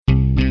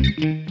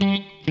Hello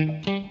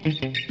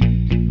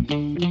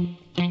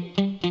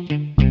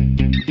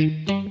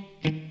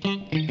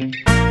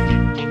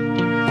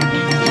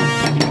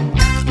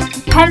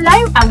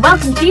and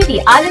welcome to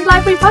the Island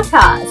Library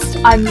Podcast.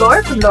 I'm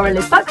Laura from Laura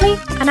Liz Buckley.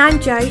 And I'm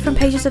Jo from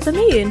Pages of the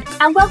Moon.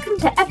 And welcome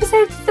to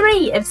episode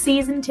 3 of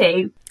season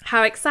 2.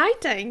 How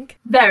exciting.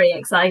 Very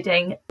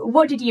exciting.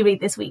 What did you read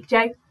this week,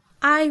 Jo?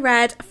 I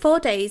read 4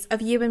 Days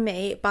of You and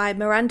Me by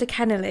Miranda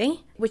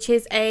Kennelly, which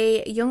is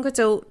a young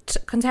adult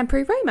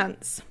contemporary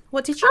romance.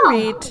 What did you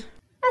read?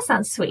 That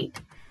sounds sweet.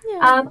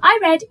 Yeah. I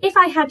read If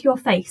I Had Your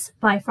Face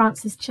by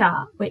Frances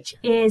Cha, which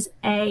is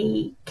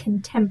a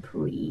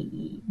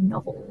contemporary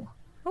novel.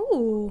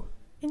 Oh,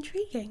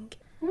 intriguing.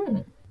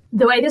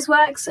 The way this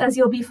works, as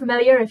you'll be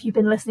familiar if you've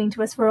been listening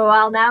to us for a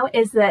while now,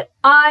 is that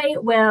I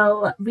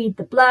will read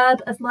the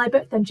blurb of my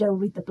book, then Jo will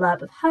read the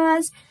blurb of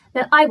hers,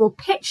 then I will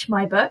pitch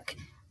my book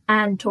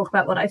and talk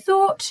about what I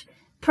thought,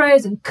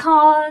 pros and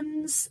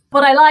cons,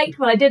 what I liked,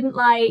 what I didn't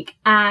like,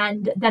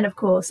 and then of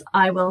course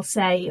I will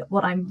say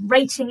what I'm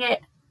rating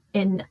it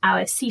in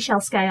our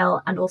seashell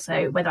scale and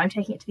also whether I'm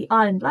taking it to the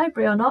Island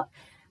Library or not.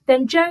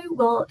 Then Jo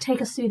will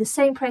take us through the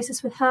same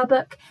process with her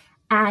book,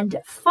 and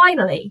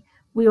finally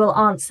we will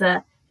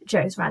answer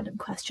Jo's random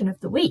question of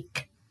the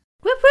week.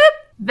 Whoop whoop!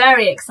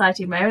 Very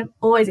exciting moment.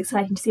 Always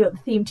exciting to see what the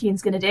theme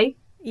tune's going to do.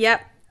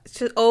 Yep, it's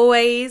just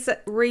always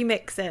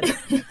remixing.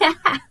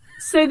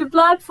 So the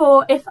blurb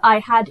for If I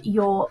Had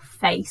Your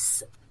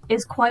Face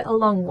is quite a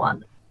long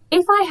one.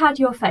 If I Had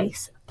Your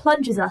Face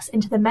plunges us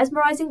into the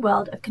mesmerising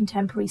world of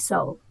contemporary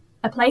soul,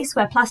 a place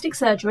where plastic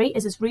surgery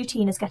is as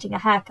routine as getting a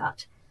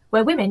haircut,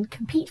 where women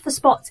compete for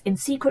spots in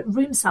secret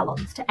room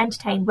salons to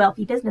entertain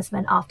wealthy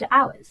businessmen after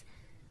hours,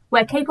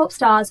 where K-pop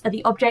stars are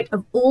the object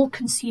of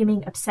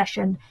all-consuming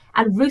obsession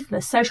and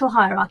ruthless social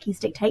hierarchies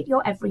dictate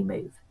your every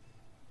move.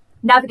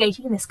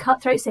 Navigating this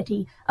cutthroat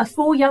city are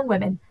 4 young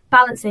women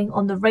balancing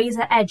on the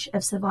razor edge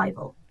of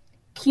survival.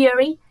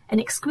 Curie, an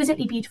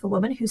exquisitely beautiful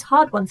woman whose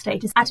hard-won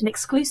status at an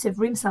exclusive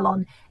room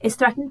salon is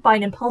threatened by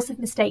an impulsive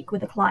mistake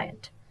with a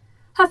client.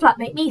 Her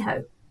flatmate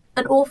Miho,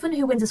 an orphan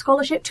who wins a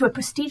scholarship to a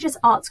prestigious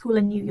art school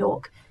in New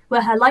York,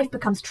 where her life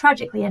becomes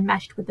tragically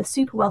enmeshed with the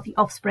super-wealthy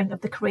offspring of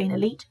the Korean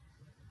elite.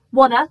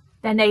 Wonna,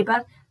 their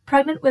neighbour,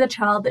 pregnant with a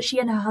child that she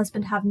and her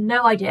husband have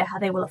no idea how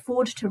they will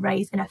afford to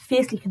raise in a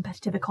fiercely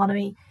competitive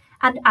economy,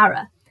 and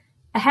Ara,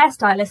 a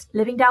hairstylist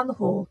living down the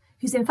hall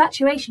whose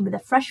infatuation with a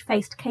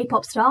fresh-faced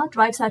K-pop star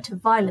drives her to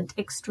violent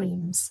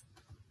extremes.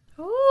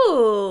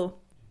 Ooh,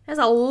 there's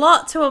a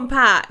lot to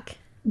unpack.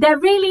 There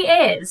really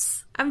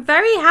is. I'm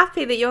very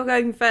happy that you're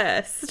going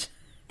first.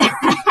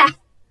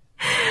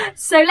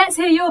 So let's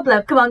hear your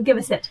blurb. Come on, give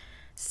us it.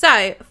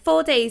 So,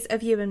 4 Days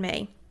of You and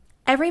Me.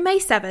 Every May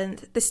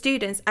 7th, the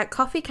students at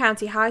Coffee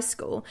County High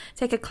School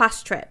take a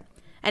class trip.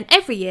 And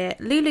every year,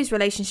 Lulu's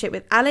relationship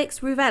with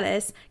Alex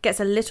Ruvelis gets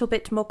a little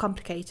bit more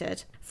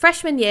complicated.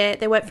 Freshman year,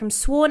 they went from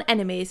sworn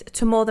enemies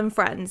to more than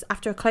friends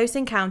after a close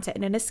encounter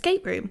in an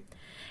escape room.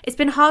 It's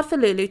been hard for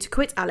Lulu to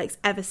quit Alex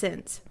ever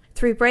since.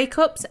 Through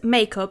breakups,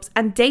 makeups,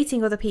 and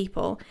dating other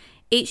people,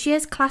 each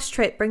year's class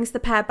trip brings the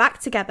pair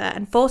back together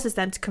and forces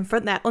them to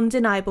confront their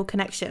undeniable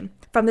connection.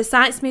 From the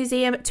Science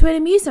Museum to an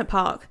amusement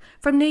park,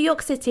 from New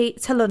York City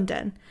to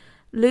London,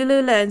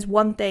 Lulu learns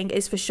one thing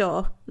is for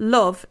sure: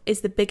 love is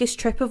the biggest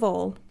trip of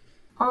all.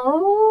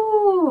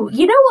 Oh,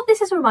 you know what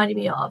this is reminding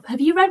me of? Have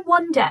you read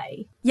One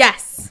Day?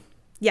 Yes,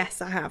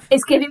 I have.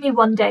 It's giving me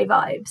One Day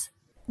vibes.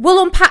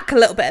 We'll unpack a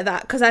little bit of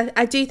that because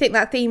I do think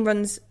that theme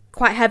runs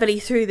quite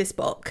heavily through this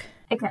book.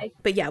 Okay.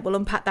 But yeah, we'll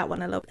unpack that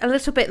one a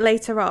little bit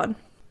later on.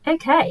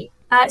 Okay.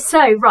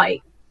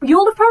 Right.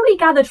 You'll have probably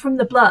gathered from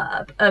the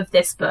blurb of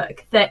this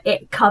book that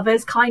it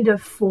covers kind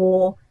of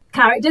 4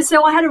 characters.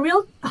 So I had a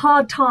real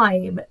hard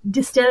time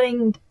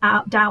distilling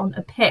down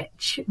a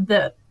pitch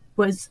that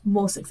was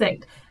more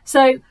succinct.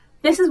 So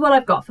this is what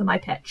I've got for my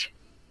pitch.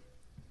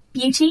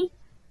 Beauty,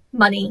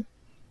 money,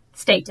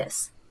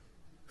 status.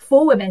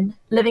 4 women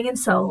living in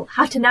Seoul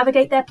have to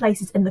navigate their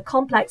places in the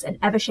complex and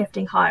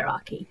ever-shifting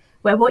hierarchy,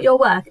 where what you're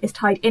worth is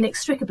tied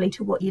inextricably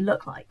to what you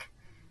look like.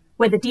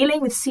 Whether dealing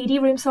with seedy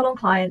room salon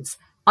clients,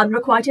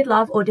 unrequited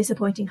love, or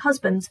disappointing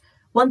husbands,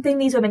 one thing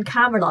these women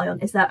can rely on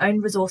is their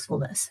own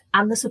resourcefulness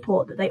and the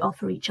support that they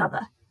offer each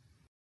other.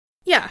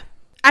 Yeah.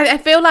 I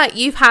feel like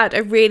you've had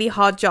a really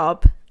hard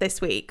job this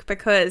week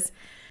because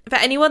for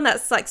anyone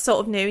that's like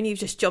sort of new and you've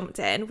just jumped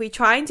in, we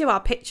try and do our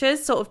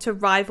pictures sort of to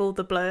rival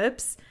the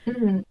blurbs.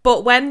 Mm-hmm.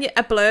 But when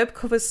a blurb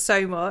covers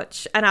so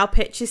much and our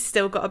pitch is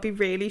still got to be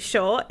really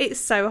short, it's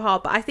so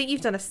hard. But I think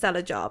you've done a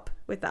stellar job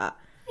with that.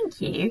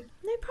 Thank you.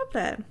 No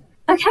problem.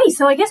 Okay,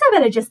 so I guess I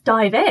better just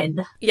dive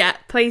in. Yeah,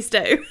 please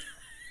do.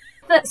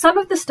 Some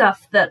of the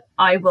stuff that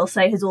I will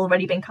say has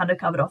already been kind of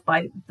covered off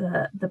by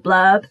the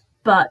blurb,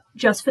 but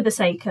just for the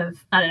sake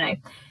of, I don't know.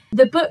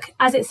 The book,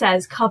 as it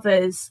says,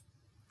 covers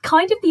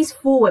kind of these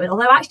 4 women,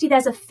 although actually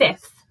there's a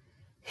 5th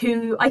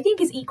who I think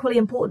is equally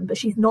important, but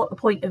she's not a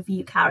point of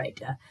view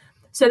character.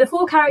 So the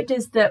 4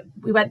 characters that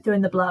we went through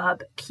in the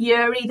blurb: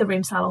 Curie, the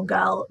room salon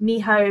girl;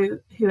 Miho,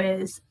 who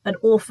is an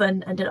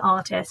orphan and an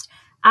artist;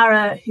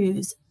 Ara,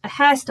 who's a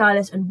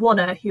hairstylist, and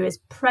Wonna, who is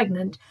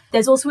pregnant.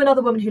 There's also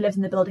another woman who lives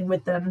in the building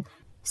with them,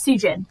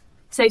 Sujin.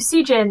 So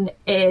Sujin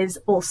is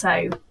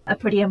also a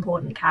pretty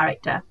important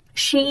character.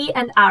 She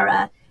and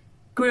Ara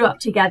grew up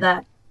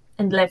together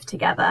and lived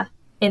together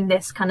in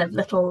this kind of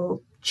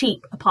little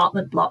cheap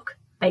apartment block,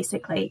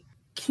 basically.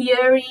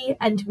 Kyuri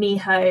and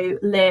Miho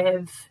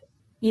live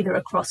either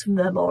across from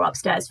them or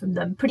upstairs from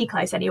them, pretty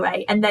close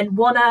anyway. And then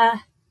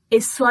Wonna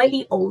is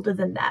slightly older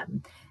than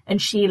them,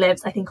 and she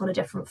lives, I think, on a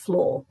different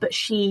floor. But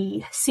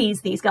she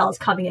sees these girls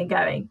coming and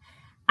going,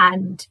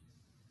 and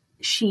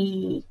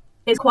she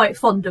is quite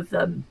fond of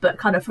them, but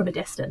kind of from a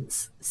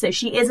distance. So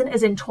she isn't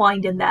as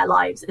entwined in their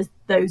lives as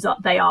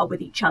they are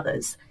with each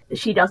other's.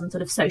 She doesn't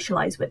sort of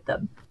socialise with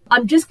them.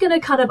 I'm just going to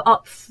kind of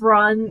up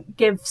front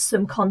give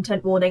some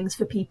content warnings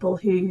for people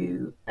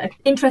who are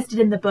interested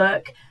in the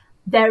book.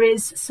 There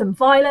is some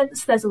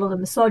violence, there's a lot of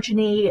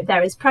misogyny,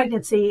 there is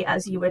pregnancy,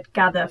 as you would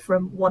gather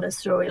from Wanna's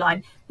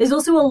storyline. There's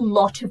also a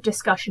lot of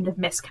discussion of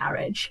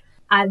miscarriage,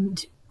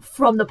 and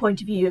from the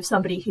point of view of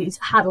somebody who's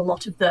had a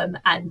lot of them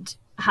and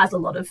has a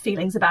lot of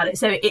feelings about it.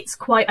 So it's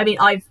quite, I mean,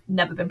 I've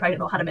never been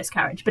pregnant or had a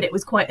miscarriage, but it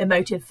was quite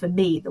emotive for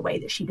me, the way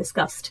that she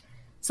discussed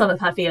some of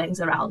her feelings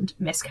around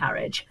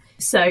miscarriage.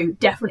 So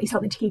definitely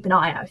something to keep an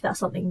eye out if that's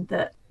something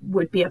that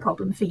would be a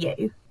problem for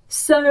you.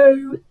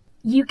 So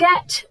you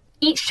get,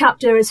 each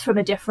chapter is from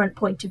a different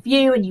point of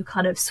view, and you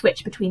kind of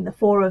switch between the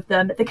four of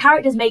them. The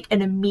characters make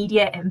an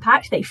immediate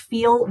impact. They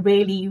feel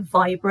really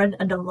vibrant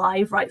and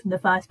alive right from the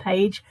first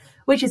page,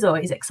 which is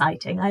always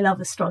exciting. I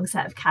love a strong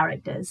set of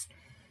characters.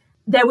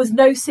 There was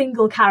no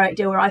single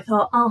character where I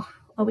thought, oh,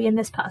 are we in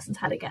this person's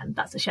head again?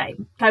 That's a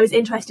shame. I was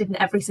interested in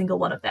every single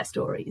one of their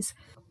stories.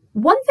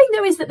 One thing,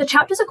 though, is that the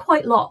chapters are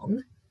quite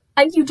long,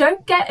 and you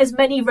don't get as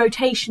many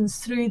rotations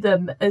through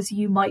them as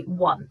you might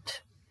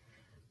want.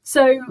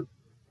 So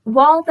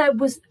while there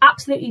was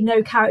absolutely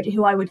no character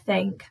who I would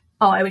think,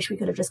 oh, I wish we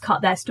could have just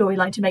cut their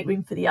storyline to make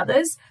room for the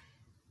others,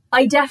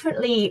 I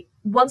definitely,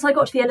 once I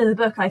got to the end of the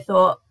book, I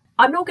thought,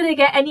 I'm not going to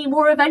get any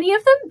more of any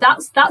of them.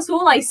 That's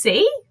all I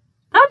see.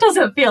 That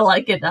doesn't feel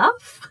like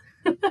enough.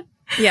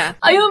 Yeah.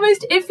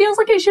 It feels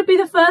like it should be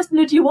the first in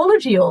a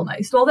duology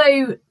almost,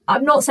 although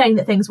I'm not saying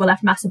that things were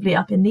left massively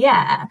up in the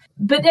air,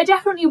 but there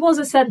definitely was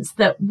a sense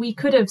that we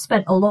could have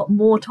spent a lot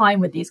more time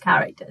with these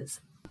characters.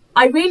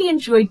 I really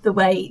enjoyed the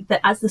way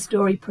that as the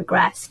story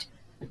progressed,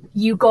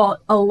 you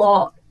got a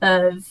lot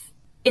of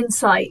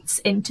insights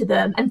into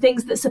them and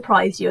things that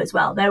surprised you as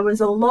well. There was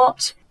a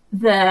lot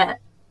that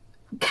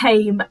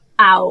came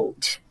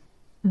out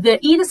that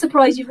either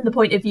surprised you from the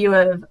point of view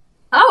of,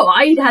 oh,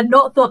 I had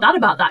not thought that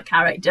about that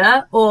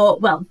character, or,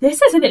 well, this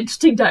is an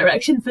interesting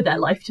direction for their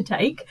life to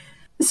take.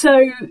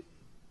 So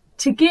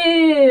to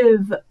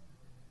give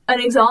an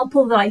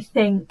example that I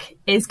think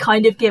is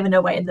kind of given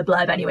away in the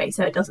blurb anyway,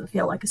 so it doesn't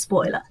feel like a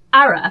spoiler.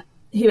 Ara,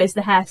 who is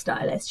the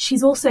hairstylist,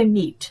 she's also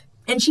mute,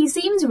 and she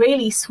seems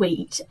really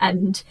sweet,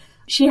 and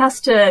she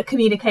has to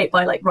communicate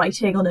by like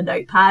writing on a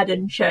notepad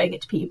and showing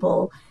it to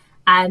people.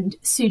 And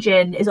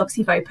Sujin is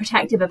obviously very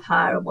protective of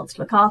her and wants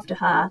to look after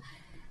her.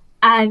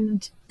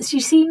 And she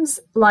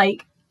seems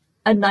like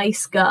a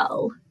nice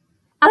girl.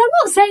 And I'm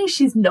not saying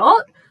she's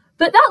not,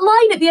 but that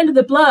line at the end of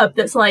the blurb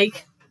that's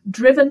like,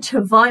 driven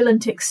to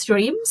violent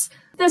extremes,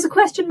 there's a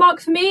question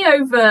mark for me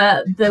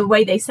over the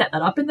way they set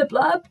that up in the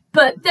blurb.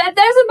 But there's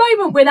a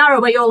moment with Ara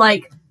where you're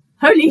like,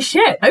 holy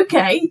shit,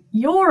 okay,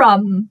 you're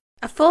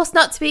a force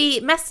not to be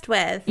messed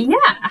with.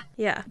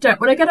 Yeah. Don't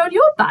want to get on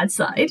your bad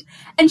side.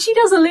 And she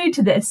does allude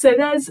to this. So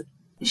there's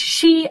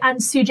she and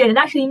Sujin, and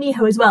actually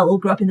Miho as well, all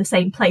grew up in the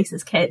same place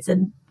as kids.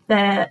 And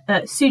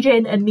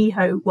Sujin and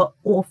Miho were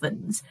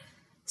orphans.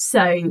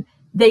 So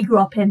they grew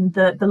up in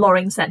the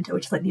Loring Centre,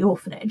 which is like the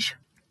orphanage.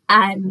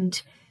 And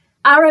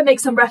Ara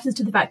makes some reference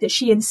to the fact that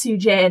she and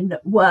Sujin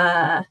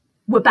were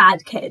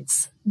bad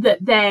kids.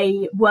 That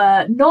they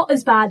were not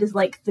as bad as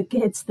like the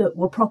kids that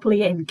were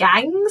properly in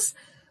gangs,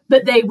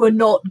 but they were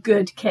not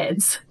good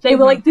kids. They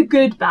were like the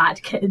good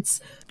bad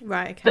kids.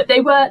 Right.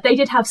 Okay. But they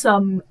did have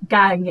some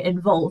gang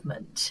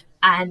involvement.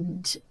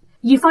 And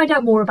you find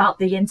out more about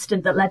the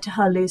incident that led to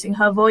her losing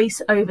her voice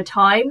over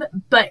time,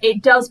 but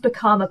it does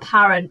become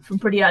apparent from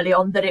pretty early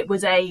on that it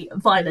was a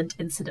violent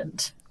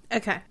incident.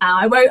 Okay.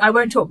 I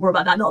won't talk more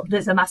about that, not that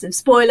it's a massive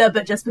spoiler,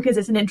 but just because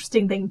it's an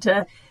interesting thing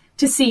to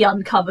see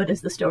uncovered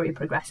as the story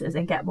progresses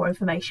and get more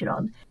information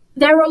on.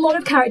 There are a lot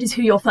of characters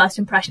who your first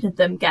impression of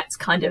them gets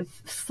kind of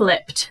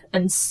flipped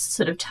and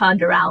sort of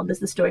turned around as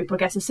the story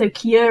progresses. So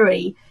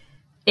Kyuri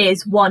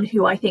is one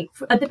who I think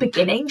at the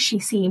beginning she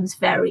seems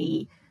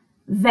very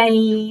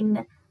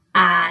vain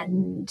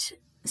and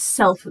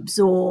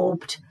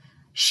self-absorbed.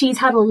 She's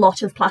had a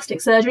lot of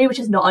plastic surgery, which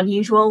is not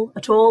unusual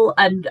at all.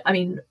 And I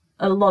mean,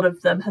 a lot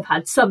of them have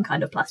had some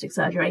kind of plastic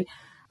surgery,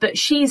 but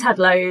she's had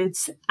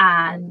loads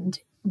and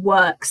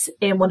works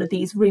in one of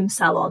these room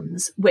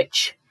salons,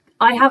 which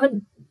I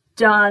haven't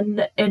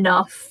done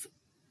enough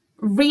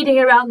reading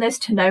around this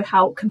to know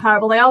how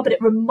comparable they are, but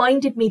it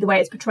reminded me the way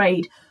it's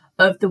portrayed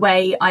of the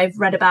way I've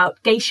read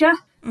about geisha,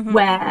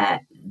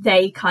 where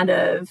they kind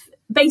of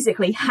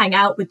basically hang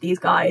out with these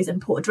guys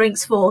and pour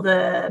drinks for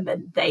them,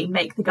 and they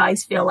make the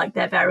guys feel like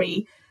they're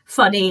very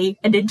funny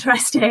and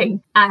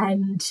interesting.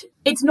 And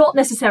it's not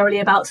necessarily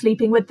about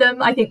sleeping with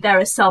them. I think there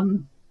are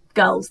some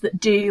girls that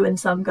do and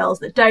some girls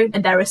that don't,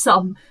 and there are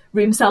some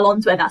room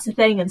salons where that's a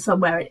thing and some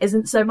where it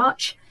isn't so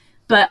much.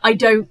 But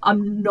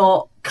I'm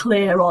not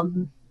clear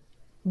on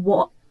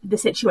what the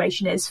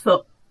situation is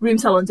for room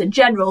salons in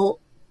general.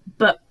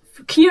 But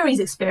for Kyrie's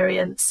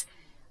experience,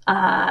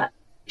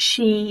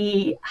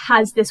 she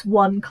has this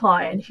one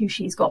client who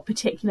she's got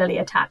particularly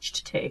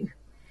attached to,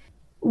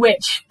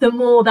 which the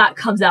more that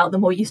comes out, the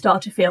more you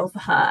start to feel for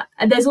her.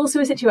 And there's also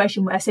a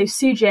situation where, so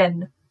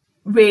Sujin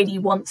really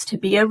wants to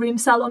be a room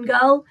salon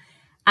girl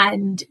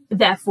and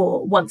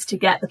therefore wants to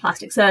get the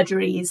plastic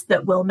surgeries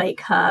that will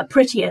make her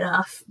pretty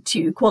enough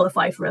to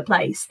qualify for a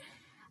place.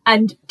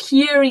 And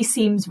Kyuri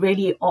seems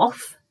really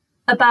off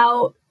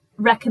about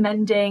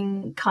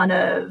recommending kind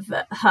of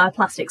her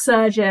plastic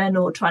surgeon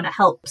or trying to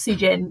help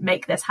Sujin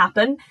make this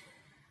happen.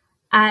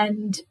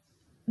 And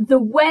the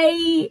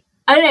way,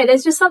 I don't know,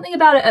 there's just something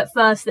about it at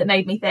first that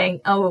made me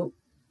think, oh,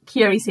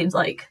 Kyuri seems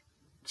like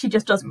she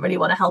just doesn't really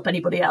want to help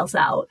anybody else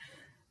out.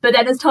 But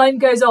then as time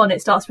goes on,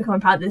 it starts to become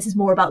apparent that this is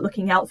more about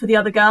looking out for the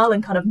other girl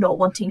and kind of not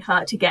wanting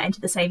her to get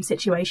into the same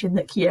situation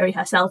that Kyuri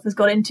herself has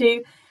got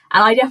into.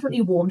 And I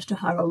definitely warmed to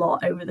her a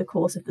lot over the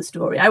course of the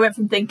story. I went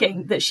from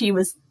thinking that she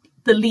was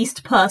the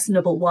least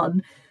personable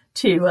one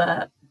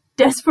to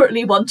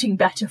desperately wanting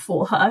better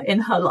for her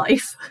in her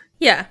life.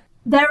 Yeah.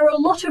 There are a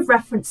lot of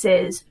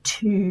references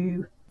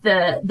to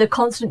the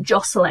constant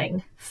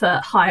jostling for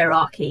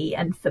hierarchy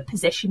and for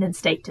position and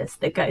status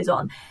that goes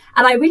on.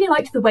 And I really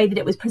liked the way that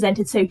it was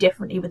presented so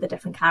differently with the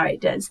different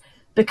characters,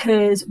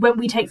 because when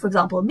we take, for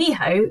example,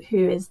 Miho,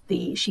 who is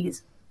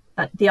she's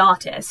the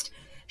artist,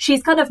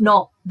 she's kind of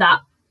not that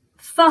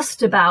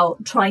fussed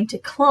about trying to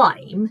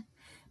climb,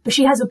 but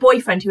she has a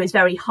boyfriend who is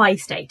very high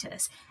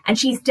status, and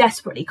she's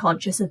desperately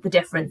conscious of the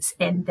difference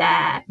in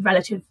their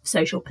relative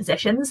social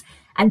positions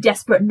and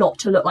desperate not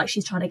to look like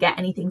she's trying to get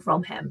anything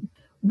from him.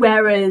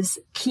 Whereas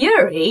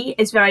Kyuri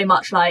is very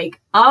much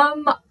like,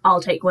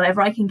 I'll take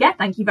whatever I can get,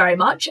 thank you very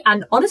much.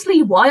 And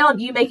honestly, why aren't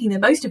you making the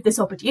most of this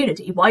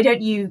opportunity? Why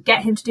don't you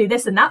get him to do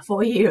this and that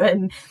for you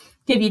and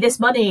give you this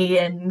money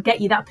and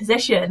get you that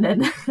position?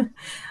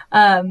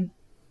 And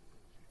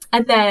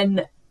and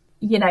then,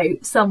 you know,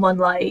 someone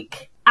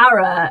like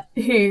Ara,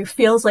 who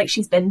feels like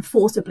she's been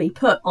forcibly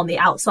put on the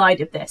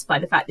outside of this by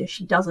the fact that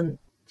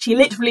she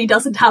literally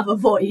doesn't have a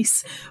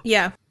voice.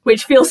 Yeah.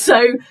 Which feels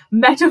so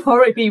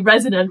metaphorically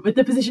resonant with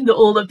the position that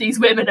all of these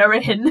women are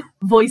in,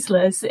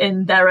 voiceless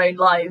in their own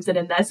lives and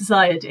in their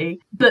society.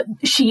 But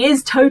she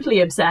is totally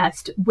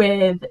obsessed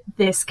with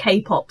this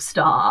K-pop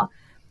star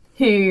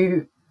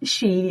who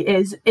she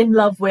is in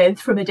love with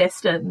from a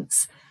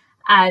distance.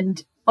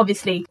 And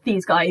obviously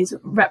these guys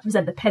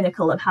represent the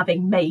pinnacle of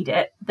having made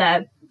it.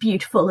 They're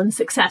beautiful and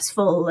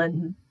successful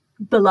and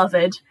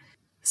beloved.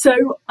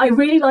 So I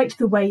really liked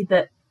the way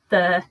that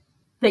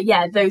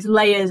those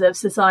layers of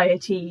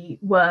society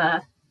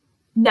were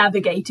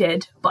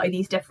navigated by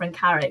these different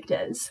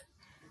characters.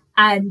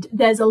 And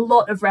there's a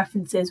lot of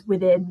references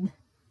within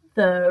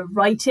the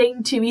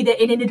writing to either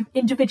in an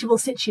individual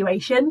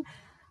situation,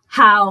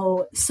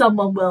 how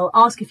someone will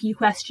ask a few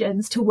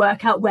questions to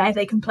work out where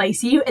they can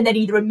place you and then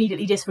either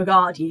immediately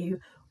disregard you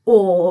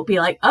or be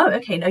like, oh,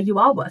 okay, no, you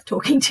are worth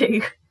talking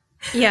to.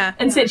 Yeah.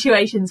 And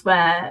situations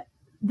where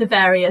the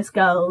various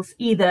girls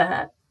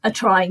either are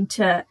trying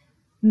to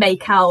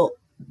make out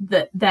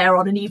that they're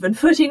on an even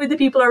footing with the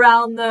people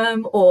around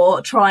them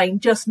or trying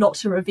just not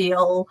to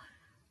reveal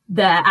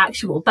their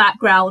actual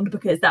background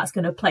because that's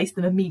going to place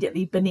them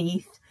immediately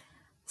beneath.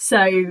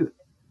 So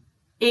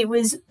it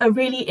was a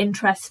really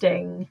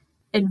interesting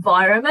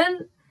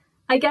environment,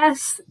 I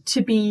guess,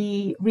 to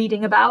be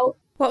reading about.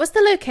 What was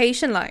the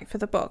location like for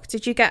the book?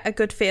 Did you get a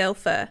good feel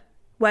for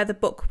where the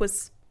book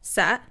was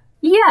set?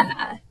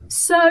 Yeah,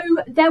 so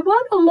there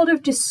weren't a lot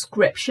of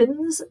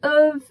descriptions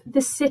of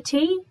the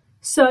city.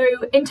 So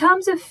in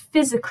terms of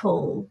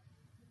physical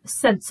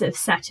sense of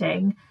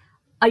setting,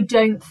 I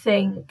don't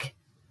think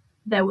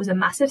there was a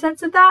massive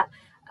sense of that.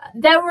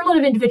 There were a lot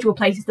of individual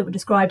places that were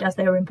described as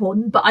they were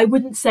important, but I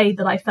wouldn't say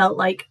that I felt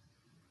like,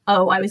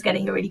 oh, I was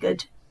getting a really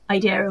good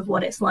idea of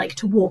what it's like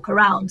to walk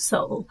around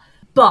Seoul.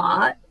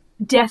 But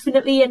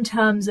definitely in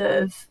terms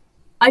of,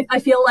 I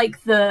feel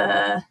like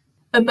the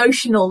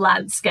emotional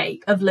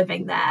landscape of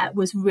living there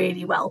was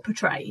really well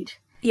portrayed.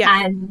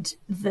 Yeah. And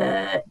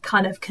the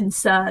kind of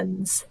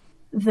concerns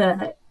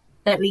that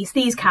at least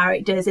these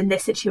characters in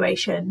this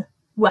situation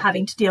were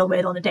having to deal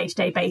with on a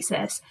day-to-day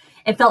basis.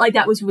 It felt like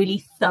that was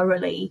really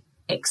thoroughly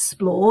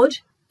explored.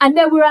 And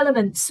there were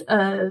elements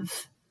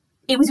of,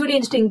 it was really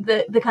interesting,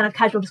 the kind of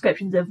casual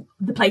descriptions of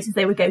the places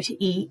they would go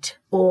to eat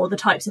or the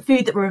types of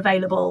food that were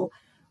available,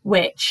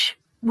 which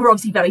were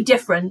obviously very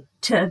different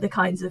to the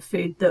kinds of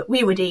food that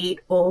we would eat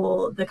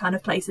or the kind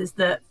of places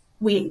that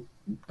we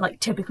like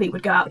typically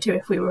would go out to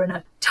if we were in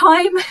a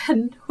time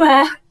and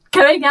where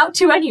going out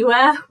to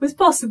anywhere was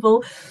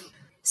possible.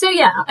 So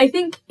yeah, I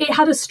think it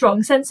had a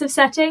strong sense of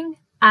setting,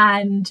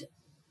 and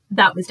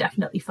that was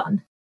definitely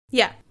fun.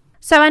 Yeah.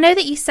 So I know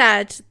that you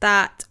said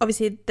that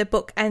obviously the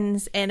book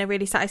ends in a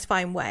really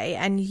satisfying way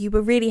and you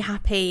were really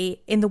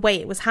happy in the way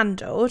it was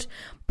handled.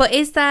 But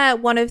is there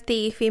one of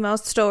the female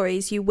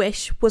stories you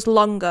wish was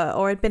longer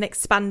or had been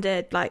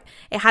expanded, like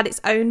it had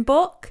its own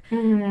book?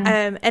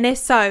 And if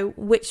so,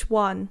 which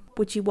one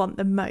would you want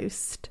the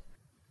most?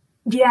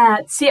 Yeah,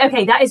 see,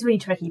 okay, that is really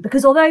tricky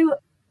because although,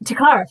 to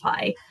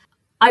clarify,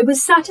 I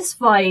was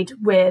satisfied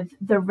with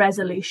the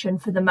resolution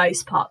for the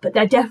most part, but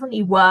there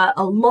definitely were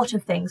a lot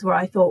of things where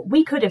I thought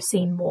we could have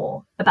seen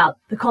more about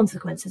the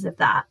consequences of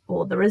that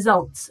or the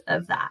results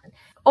of that.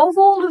 Of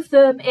all of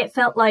them, it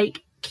felt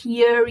like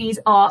Kiyuri's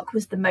arc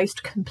was the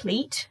most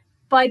complete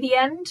by the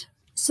end.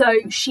 So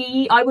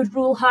I would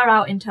rule her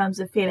out in terms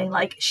of feeling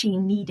like she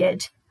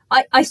needed...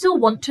 I still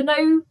want to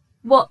know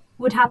what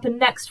would happen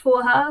next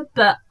for her,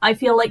 but I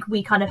feel like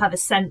we kind of have a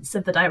sense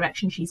of the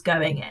direction she's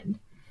going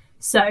in.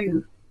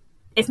 So...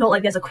 it's not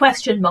like there's a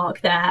question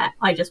mark there.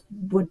 I just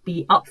would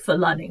be up for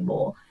learning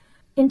more.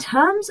 In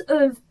terms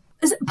of...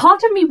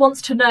 part of me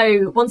wants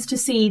to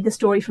see the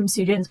story from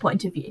Sujin's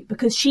point of view,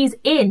 because she's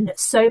in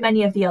so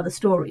many of the other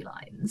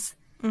storylines.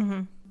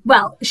 Mm-hmm.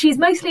 Well, she's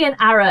mostly in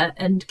Ara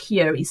and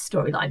Kiyuri's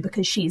storyline,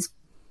 because she's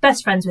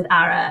best friends with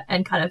Ara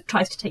and kind of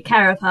tries to take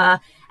care of her,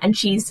 and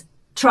she's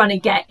trying to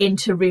get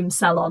into room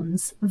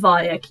salons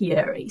via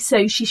Kiyuri.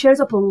 So she shows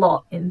up a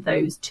lot in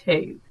those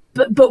two.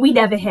 But we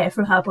never hear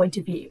from her point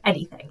of view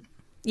anything.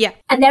 Yeah.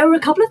 And there were a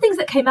couple of things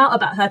that came out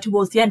about her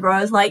towards the end where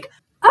I was like,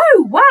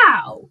 oh,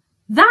 wow,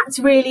 that's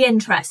really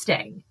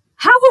interesting.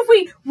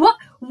 Why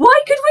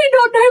could we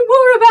not know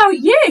more about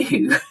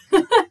you?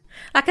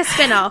 Like a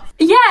spin-off.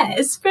 Yeah,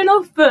 a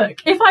spin-off book.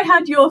 If I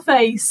Had Your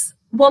Face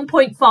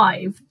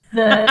 1.5,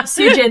 the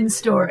Sujin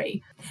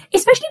story.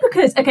 Especially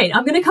because, okay,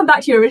 I'm going to come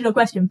back to your original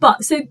question,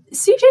 but so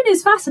Sujin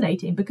is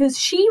fascinating because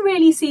she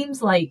really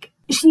seems like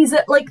she's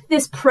at like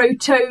this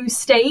proto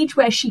stage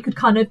where she could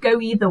kind of go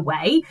either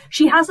way.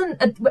 She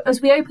hasn't,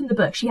 as we open the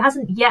book, she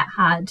hasn't yet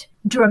had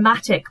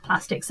dramatic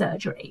plastic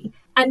surgery.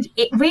 And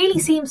it really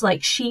seems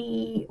like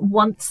she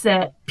wants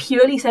it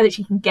purely so that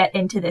she can get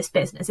into this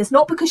business. It's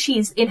not because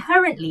she's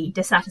inherently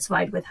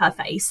dissatisfied with her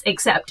face,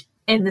 except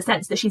in the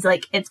sense that she's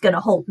like, it's going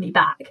to hold me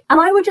back. And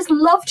I would just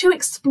love to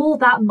explore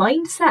that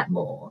mindset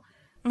more,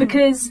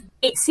 because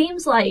it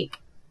seems like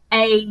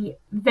a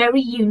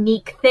very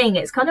unique thing.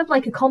 It's kind of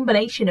like a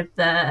combination of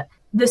the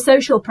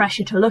social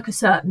pressure to look a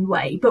certain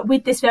way, but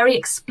with this very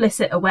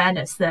explicit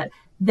awareness that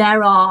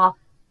there are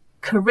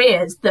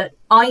careers that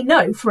I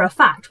know for a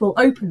fact will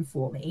open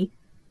for me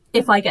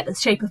if I get the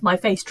shape of my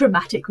face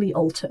dramatically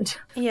altered.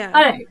 Yeah.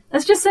 I don't know.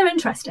 That's just so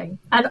interesting.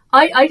 And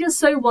I just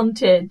so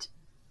wanted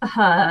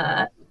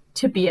her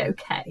to be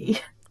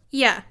okay.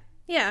 Yeah.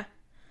 Yeah.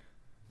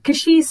 Because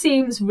she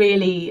seems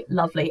really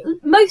lovely.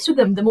 Most of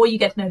them, the more you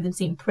get to know them,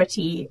 seem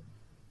pretty,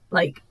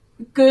 like,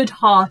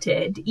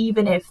 good-hearted,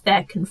 even if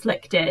they're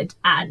conflicted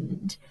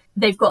and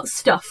they've got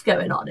stuff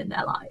going on in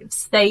their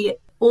lives. They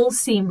all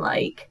seem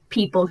like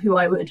people who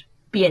I would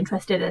be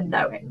interested in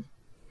knowing.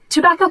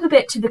 To back up a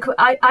bit to the...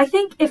 I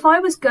think if I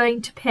was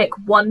going to pick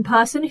one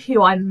person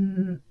who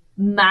I'm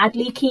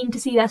madly keen to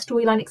see their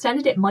storyline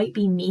extended, it might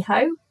be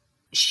Miho.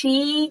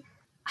 She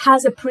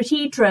has a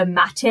pretty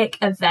dramatic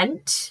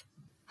event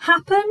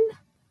happen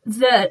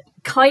that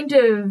kind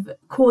of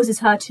causes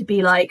her to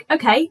be like,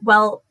 okay,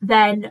 well,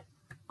 then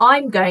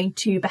I'm going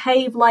to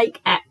behave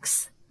like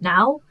X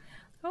now.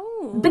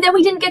 Oh. But then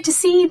we didn't get to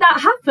see that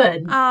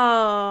happen.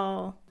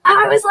 Oh. And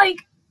I was like,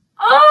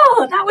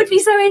 oh, that would be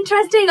so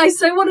interesting. I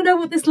so want to know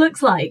what this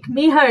looks like.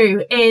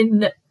 Miho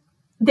in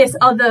this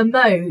other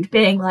mode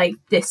being like,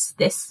 this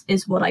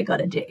is what I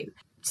gotta do.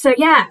 So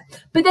yeah.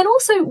 But then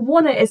also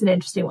Wanna is an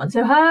interesting one.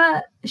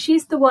 So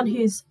she's the one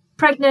who's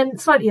pregnant,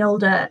 slightly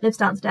older, lives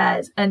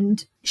downstairs,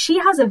 and she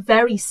has a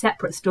very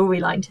separate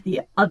storyline to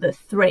the other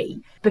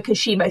three, because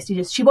she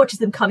mostly she watches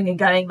them coming and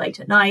going late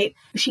at night.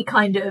 She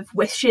kind of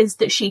wishes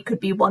that she could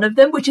be one of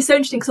them, which is so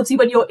interesting because obviously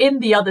when you're in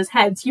the others'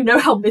 heads, you know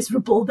how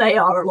miserable they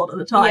are a lot of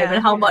the time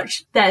and how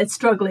much they're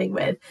struggling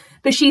with.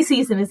 But she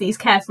sees them as these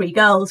carefree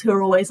girls who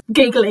are always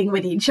giggling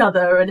with each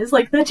other, and it's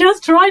like, they're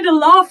just trying to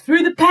laugh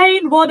through the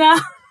pain, Wanna.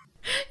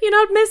 You're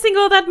not missing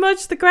all that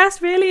much. The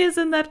grass really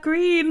isn't that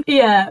green.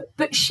 Yeah,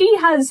 but she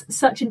has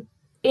such an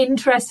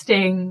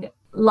interesting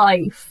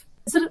life,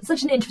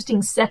 such an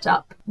interesting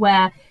setup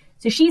where,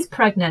 so she's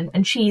pregnant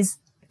and she's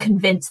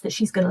convinced that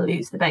she's going to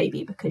lose the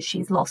baby because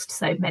she's lost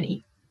so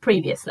many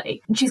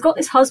previously. And she's got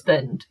this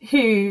husband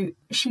who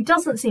she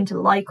doesn't seem to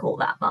like all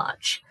that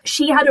much.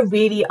 She had a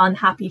really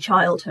unhappy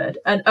childhood.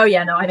 And oh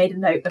yeah, no, I made a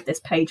note of this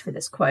page for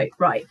this quote.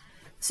 Right.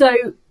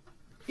 So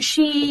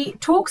she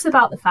talks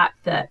about the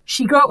fact that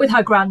she grew up with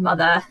her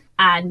grandmother,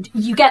 and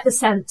you get the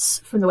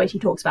sense from the way she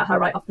talks about her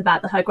right off the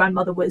bat that her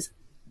grandmother was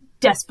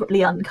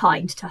desperately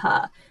unkind to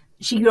her.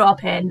 She grew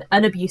up in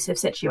an abusive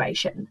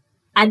situation.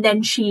 And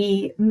then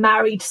she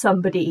married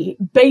somebody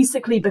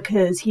basically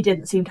because he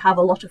didn't seem to have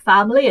a lot of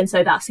family. And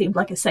so that seemed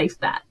like a safe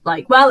bet.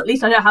 Like, well, at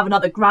least I don't have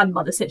another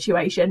grandmother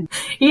situation.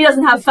 He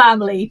doesn't have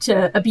family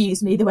to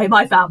abuse me the way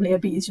my family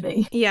abused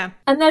me. Yeah.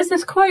 And there's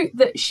this quote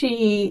that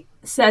she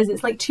says,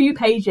 it's like 2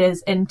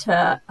 pages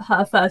into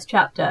her first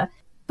chapter.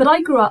 But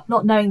I grew up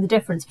not knowing the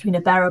difference between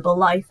a bearable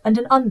life and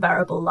an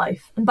unbearable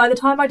life. And by the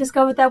time I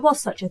discovered there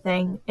was such a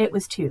thing, it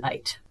was too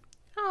late.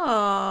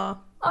 Aww.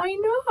 I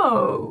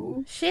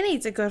know. She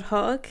needs a good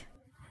hug.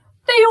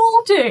 They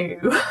all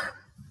do.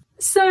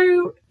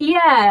 So,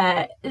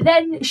 yeah,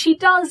 then she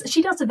does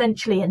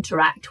eventually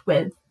interact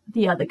with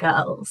the other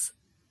girls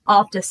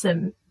after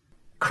some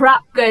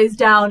crap goes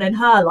down in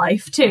her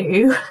life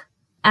too.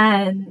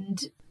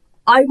 And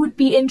I would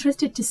be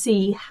interested to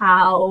see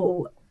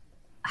how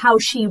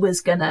she was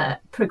gonna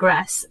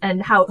progress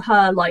and how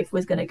her life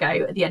was gonna go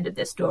at the end of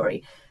this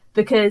story.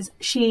 Because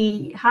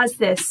she has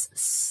this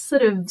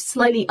sort of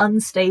slightly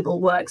unstable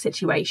work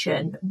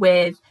situation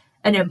with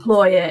an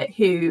employer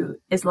who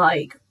is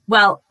like,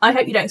 well, I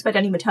hope you don't expect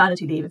any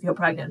maternity leave if you're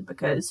pregnant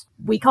because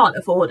we can't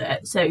afford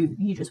it, so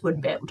you just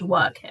wouldn't be able to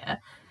work here.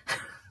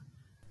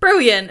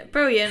 Brilliant,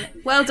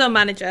 brilliant. Well done,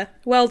 manager.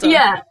 Well done.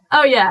 Yeah.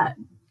 Oh, yeah.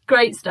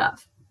 Great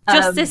stuff.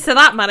 Justice to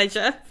that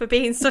manager for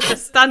being such a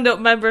stand-up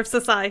member of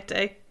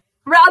society.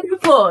 Round of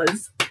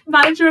applause.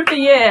 Manager of the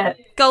year.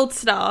 Gold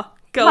star.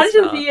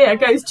 Manager of the year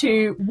goes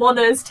to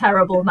Wanna's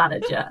terrible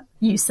manager.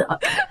 You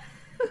suck.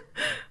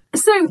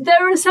 So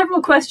there are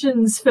several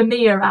questions for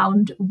me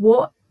around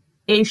what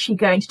is she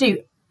going to do?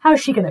 How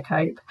is she going to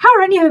cope? How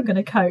are any of them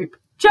going to cope?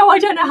 Joe, I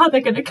don't know how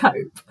they're going to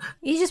cope.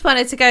 You just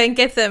wanted to go and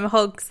give them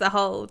hugs the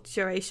whole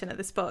duration of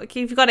this book.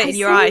 You've got it in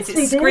your eyes.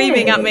 It's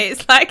screaming at me.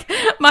 It's like,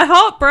 my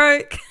heart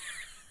broke.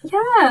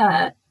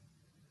 Yeah.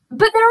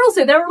 But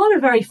there are a lot of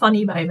very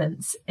funny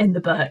moments in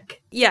the book.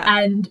 Yeah.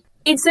 And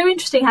it's so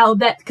interesting how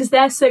because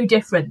they're so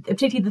different,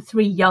 particularly the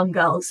 3 younger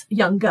girls,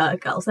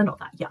 they're not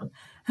that young,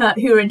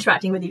 who are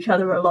interacting with each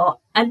other a lot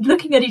and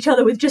looking at each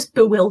other with just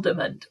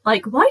bewilderment.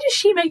 Like, why does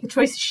she make the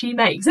choices she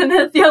makes? And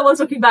then the other one's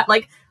looking back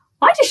like,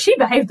 why does she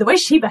behave the way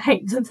she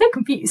behaves? I'm so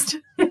confused.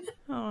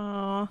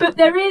 Aww. But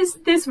there is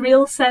this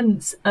real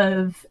sense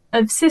of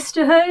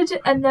sisterhood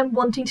and them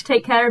wanting to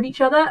take care of each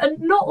other and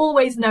not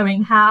always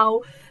knowing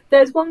how.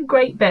 There's one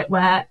great bit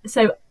where,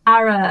 so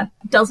Ara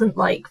doesn't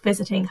like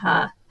visiting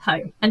her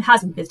home and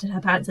hasn't visited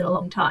her parents in a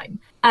long time.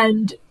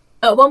 And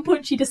at one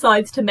point she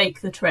decides to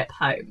make the trip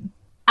home.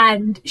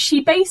 And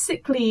she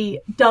basically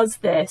does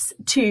this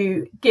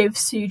to give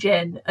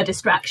Sujin a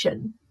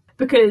distraction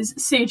because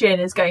Sujin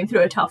is going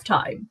through a tough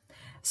time.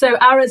 So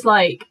Ara's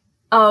like,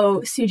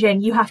 oh,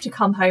 Sujin, you have to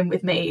come home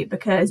with me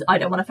because I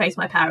don't want to face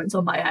my parents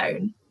on my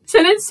own.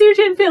 So then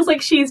Sujin feels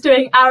like she's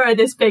doing Ara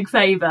this big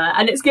favour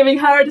and it's giving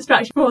her a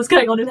distraction from what's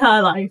going on in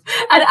her life.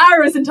 And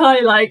Ara's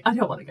entirely like, I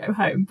don't want to go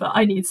home, but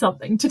I need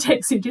something to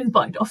take Sujin's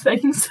mind off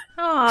things.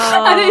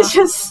 And it's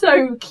just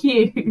so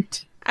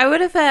cute. I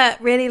would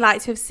have really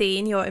liked to have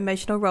seen your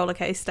emotional roller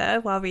coaster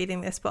while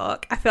reading this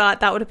book. I feel like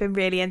that would have been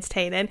really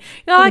entertaining.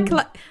 You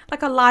know,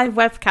 like a live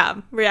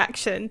webcam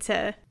reaction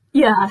to...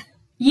 Yeah.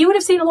 You would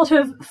have seen a lot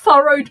of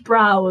furrowed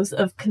brows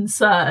of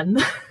concern.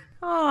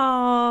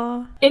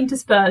 Aww.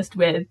 Interspersed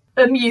with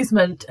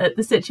amusement at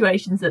the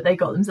situations that they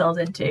got themselves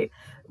into.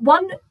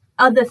 One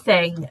other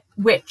thing,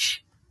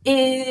 which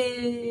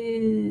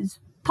is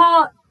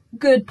part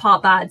good,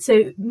 part bad.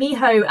 So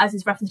Miho, as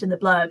is referenced in the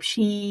blurb,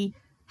 she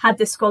had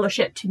this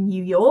scholarship to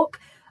New York.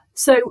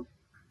 So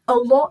a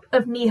lot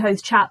of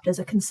Miho's chapters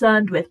are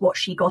concerned with what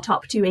she got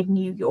up to in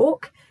New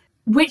York,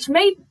 which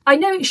I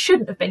know it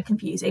shouldn't have been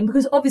confusing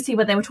because obviously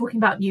when they were talking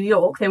about New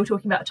York, they were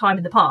talking about a time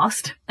in the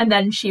past and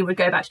then she would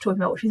go back to talking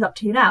about what she's up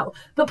to now.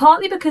 But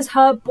partly because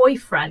her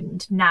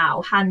boyfriend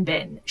now,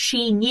 Hanbin,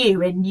 she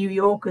knew in New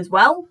York as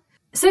well.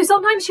 So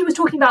sometimes she was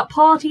talking about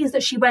parties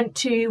that she went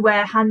to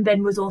where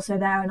Hanbin was also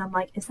there and I'm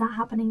like, is that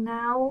happening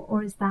now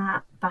or is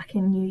that back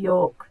in New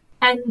York?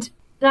 And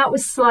that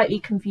was slightly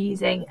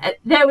confusing.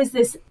 There was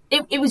this,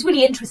 it was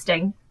really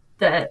interesting,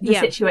 the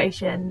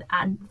situation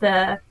and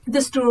the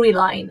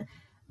storyline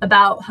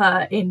about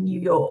her in New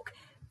York.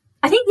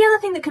 I think the other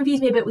thing that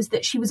confused me a bit was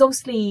that she was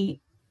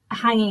obviously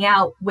hanging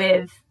out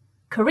with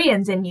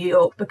Koreans in New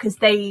York because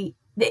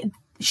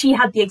she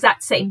had the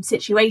exact same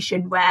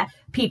situation where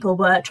people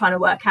were trying to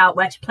work out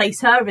where to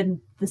place her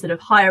in the sort of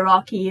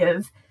hierarchy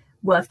of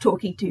worth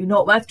talking to,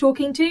 not worth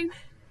talking to.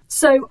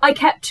 So I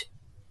kept,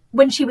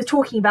 when she was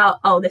talking about,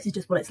 oh, this is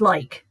just what it's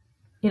like,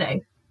 you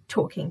know,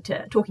 talking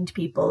to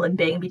people and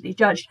being immediately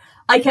judged,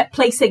 I kept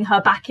placing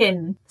her back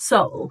in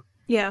Seoul.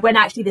 Yeah. When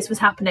actually this was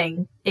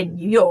happening in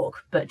New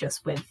York, but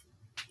just with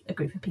a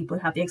group of people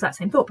who have the exact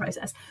same thought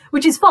process,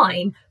 which is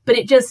fine, but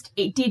it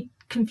did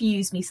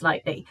confuse me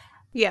slightly.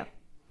 Yeah.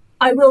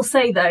 I will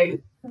say though,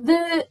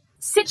 the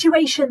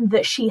situation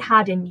that she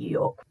had in New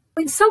York,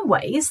 in some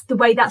ways, the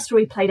way that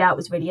story played out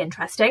was really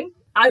interesting.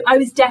 I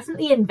was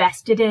definitely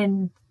invested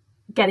in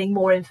getting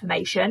more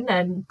information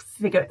and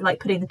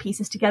putting the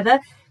pieces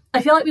together.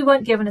 I feel like we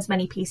weren't given as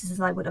many pieces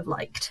as I would have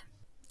liked.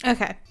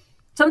 Okay.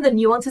 Some of the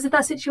nuances of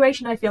that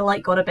situation I feel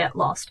like got a bit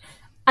lost.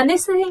 And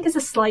this, I think, is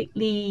a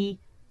slightly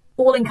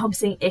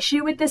all-encompassing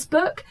issue with this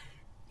book.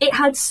 It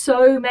had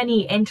so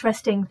many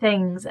interesting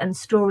things and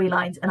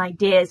storylines and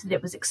ideas that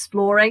it was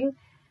exploring,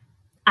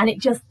 and it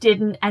just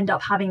didn't end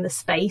up having the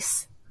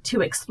space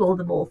to explore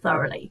them all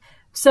thoroughly.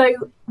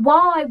 So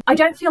while I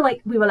don't feel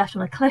like we were left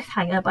on a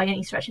cliffhanger by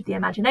any stretch of the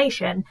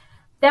imagination,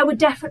 there were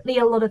definitely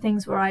a lot of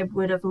things where I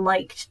would have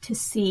liked to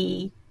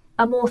see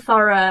a more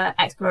thorough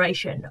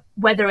exploration.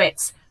 Whether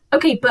it's,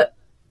 okay, but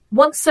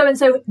once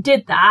so-and-so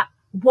did that,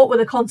 what were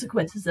the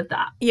consequences of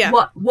that? Yeah.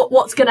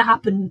 What's going to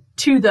happen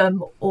to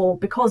them or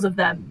because of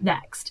them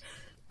next?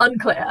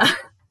 Unclear.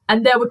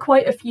 And there were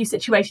quite a few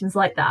situations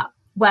like that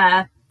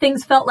where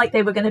things felt like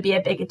they were going to be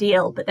a bigger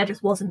deal, but there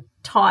just wasn't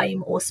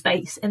time or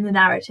space in the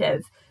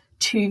narrative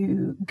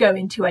to go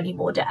into any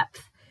more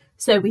depth.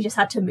 So we just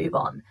had to move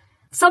on.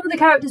 Some of the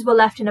characters were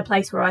left in a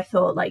place where I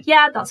thought, like,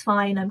 yeah, that's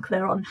fine. I'm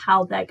clear on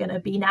how they're going to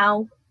be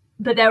now.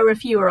 But there were a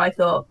few where I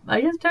thought,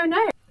 I just don't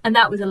know. And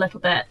that was a little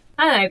bit,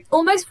 I don't know,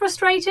 almost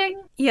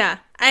frustrating. Yeah.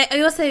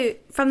 I also,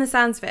 from the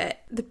sounds of it,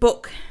 the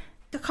book,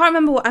 I can't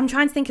remember I'm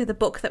trying to think of the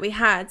book that we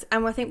had,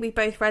 and I think we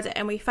both read it,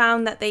 and we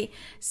found that they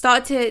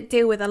started to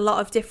deal with a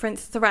lot of different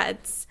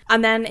threads,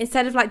 and then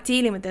instead of like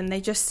dealing with them, they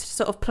just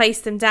sort of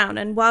place them down.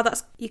 And while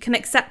that's, you can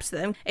accept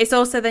them, it's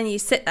also then you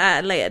sit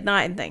there late at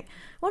night and think,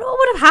 what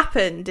would have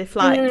happened if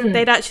like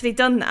they'd actually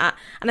done that?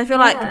 And I feel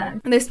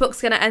like this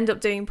book's going to end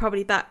up doing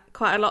probably that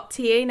quite a lot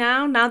to you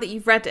now that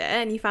you've read it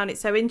and you found it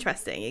so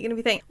interesting. You're going to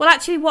be thinking, well,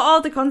 actually, what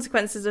are the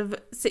consequences of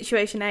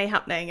situation A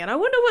happening? And I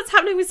wonder what's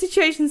happening with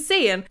situation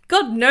C, and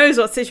God knows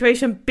what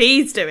situation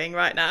B's doing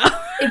right now.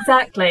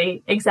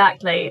 Exactly.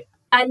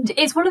 And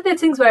it's one of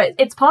those things where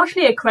it's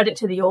partially a credit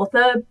to the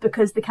author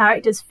because the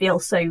characters feel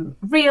so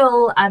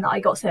real and I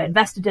got so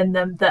invested in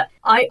them that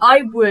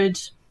I would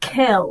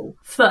kill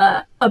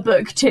for a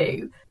book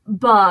 2,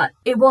 but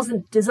it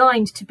wasn't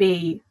designed to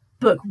be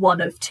book 1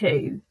 of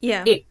 2.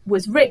 Yeah. It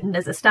was written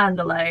as a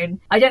standalone.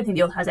 I don't think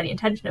the author has any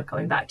intention of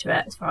coming back to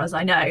it, as far as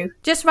I know.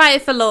 Just write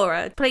it for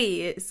Laura,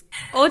 please.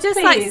 Or just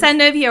like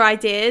send over your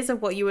ideas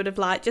of what you would have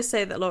liked, just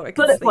so that Laura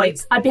can bullet sleep.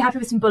 Points. I'd be happy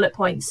with some bullet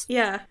points.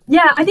 Yeah.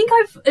 Yeah, I think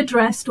I've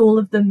addressed all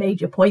of the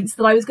major points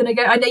that I was going to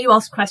go. I know you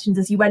asked questions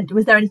as you went.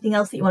 Was there anything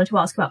else that you wanted to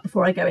ask about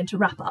before I go into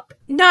wrap up?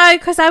 No,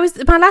 because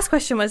my last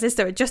question was, is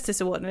there a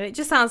justice award? And it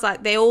just sounds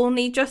like they all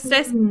need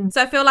justice.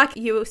 So I feel like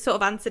you sort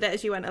of answered it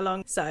as you went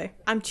along. So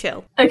I'm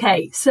chill.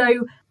 Okay,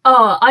 so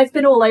I've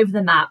been all over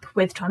the map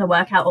with trying to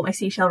work out what my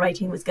seashell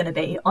rating was going to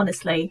be,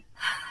 honestly.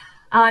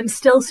 I'm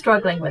still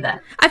struggling with it.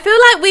 I feel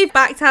like we've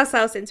backed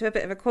ourselves into a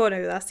bit of a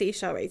corner with our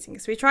seashell rating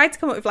because we tried to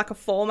come up with like a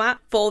format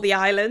for the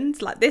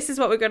island. Like, this is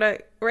what we're going to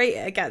rate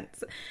it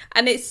against.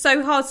 And it's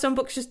so hard. Some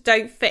books just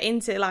don't fit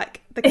into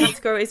like the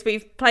categories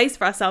we've placed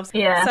for ourselves.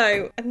 Yeah.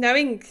 So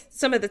knowing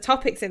some of the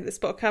topics in this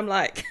book, I'm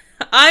like,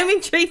 I'm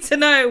intrigued to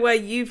know where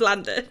you've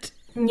landed.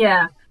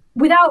 Yeah.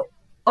 Without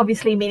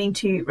obviously meaning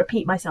to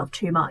repeat myself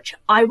too much,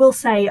 I will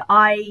say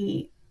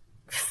I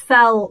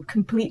fell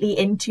completely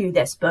into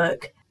this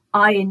book.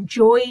 I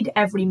enjoyed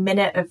every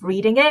minute of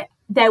reading it.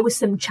 There were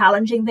some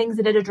challenging things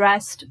that it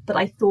addressed, but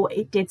I thought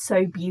it did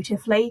so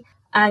beautifully.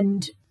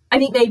 And I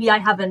think maybe I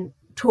haven't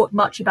talked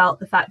much about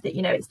the fact that,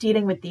 you know, it's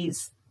dealing with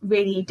these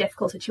really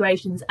difficult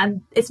situations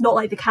and it's not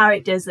like the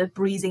characters are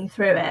breezing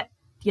through it.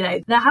 You know,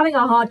 they're having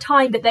a hard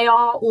time, but they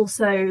are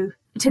also,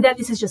 to them,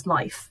 this is just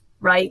life.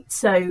 Right?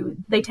 So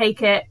they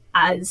take it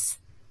as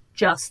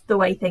just the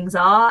way things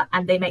are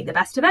and they make the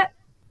best of it.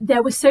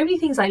 There were so many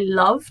things I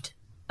loved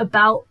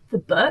about the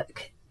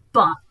book,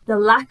 but the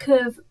lack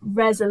of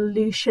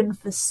resolution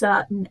for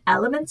certain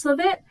elements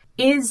of it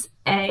is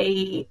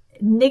a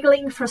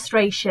niggling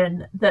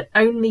frustration that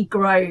only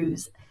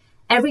grows.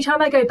 Every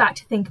time I go back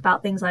to think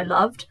about things I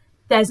loved,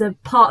 there's a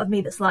part of me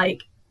that's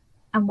like,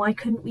 and why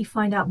couldn't we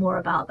find out more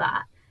about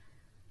that?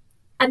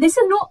 And this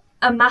is not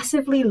a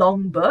massively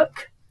long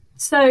book.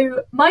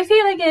 So my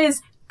feeling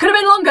is, could have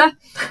been longer.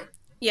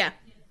 Yeah.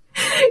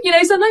 You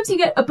know, sometimes you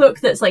get a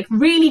book that's like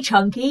really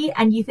chunky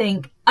and you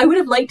think, I would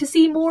have liked to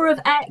see more of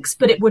X,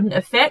 but it wouldn't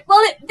have fit. Well,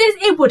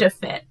 it would have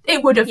fit.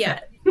 It would have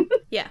fit.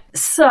 Yeah.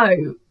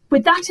 So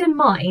with that in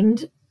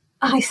mind,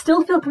 I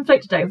still feel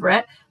conflicted over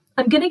it.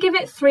 I'm going to give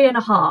it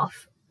 3.5,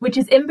 which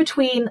is in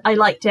between I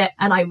liked it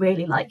and I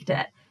really liked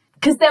it.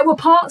 Because there were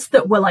parts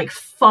that were like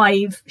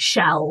 5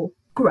 shell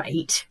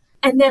great.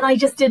 And then I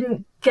just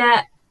didn't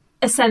get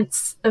a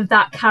sense of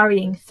that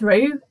carrying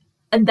through,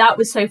 and that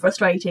was so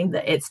frustrating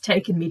that it's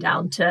taken me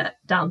down to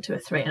a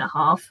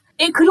 3.5.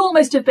 It could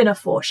almost have been a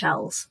 4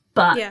 shells,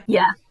 but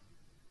yeah.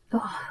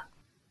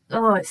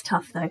 Oh, it's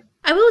tough though.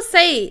 I will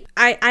say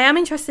I am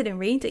interested in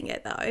reading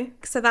it though,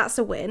 so that's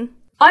a win.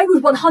 I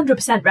would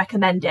 100%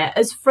 recommend it.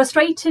 As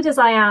frustrated as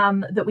I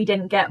am that we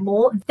didn't get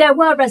more, there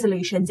were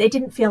resolutions. It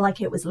didn't feel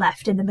like it was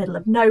left in the middle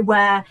of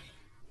nowhere,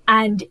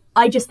 and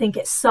I just think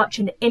it's such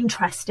an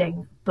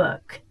interesting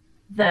book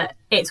that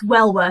it's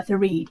well worth a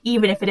read,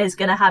 even if it is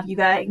going to have you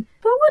going,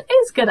 but what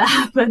is going to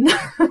happen?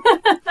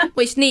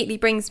 Which neatly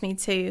brings me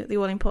to the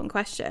all-important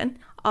question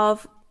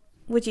of,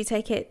 would you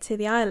take it to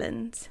the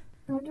island?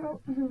 Oh,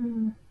 no.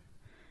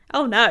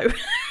 Oh, no.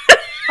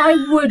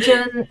 I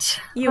wouldn't.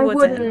 You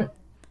wouldn't.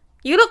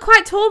 You look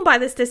quite torn by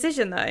this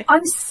decision, though.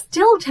 I'm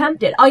still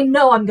tempted. I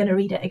know I'm going to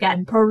read it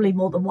again, probably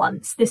more than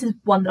once. This is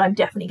one that I'm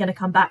definitely going to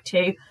come back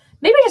to.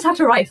 Maybe I just have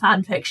to write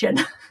fan fiction.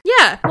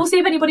 Yeah. We'll see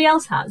if anybody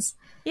else has.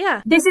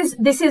 Yeah. This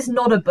is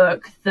not a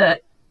book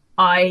that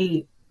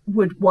I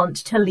would want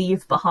to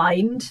leave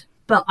behind,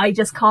 but I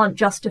just can't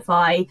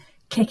justify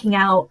kicking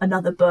out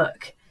another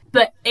book.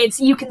 But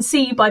you can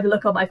see by the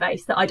look on my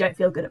face that I don't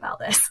feel good about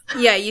this.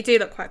 Yeah, you do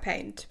look quite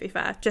pained, to be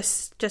fair.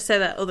 Just so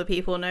that other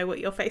people know what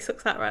your face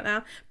looks like right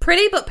now.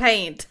 Pretty but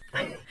pained.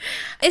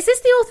 Is this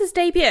the author's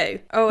debut?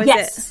 Or is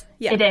yes, it?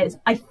 Yeah. It is.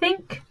 I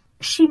think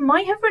she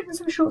might have written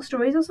some short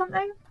stories or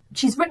something.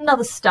 She's written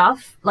other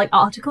stuff, like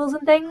articles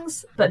and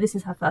things, but this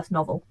is her first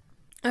novel.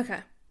 Okay.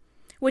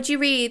 Would you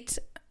read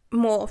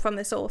more from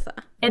this author?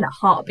 In a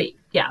heartbeat,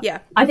 yeah. Yeah.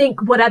 I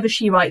think whatever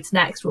she writes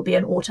next will be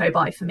an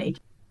auto-buy for me.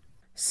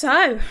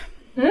 So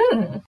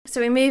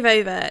we move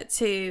over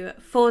to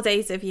 4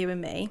 Days of You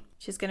and Me,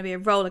 which is going to be a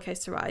roller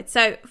coaster ride.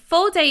 So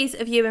 4 Days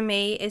of You and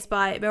Me is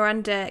by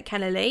Miranda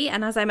Kennelly,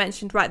 and as I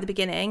mentioned right at the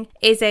beginning,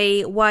 is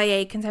a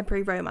YA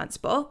contemporary romance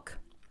book.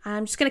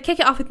 I'm just going to kick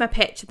it off with my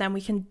pitch, and then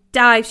we can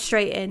dive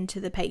straight into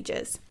the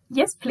pages.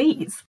 Yes,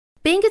 please.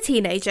 Being a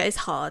teenager is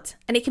hard,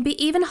 and it can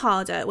be even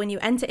harder when you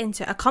enter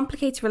into a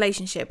complicated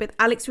relationship with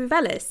Alex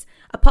Ruvelis,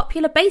 a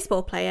popular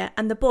baseball player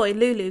and the boy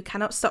Lulu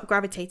cannot stop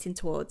gravitating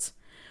towards.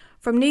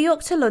 From New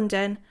York to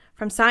London,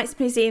 from science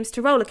museums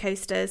to roller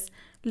coasters,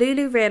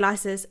 Lulu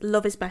realises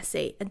love is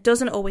messy and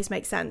doesn't always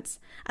make sense,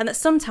 and that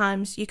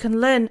sometimes you can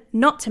learn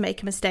not to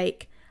make a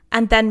mistake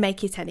and then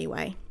make it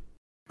anyway.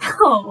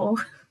 Oh.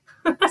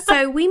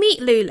 So we meet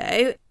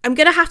Lulu. I'm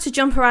going to have to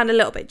jump around a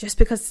little bit just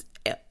because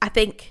I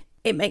think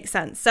it makes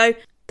sense. So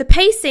the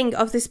pacing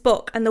of this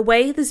book and the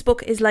way this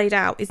book is laid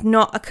out is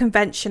not a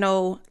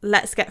conventional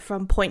let's get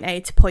from point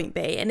A to point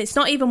B. And it's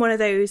not even one of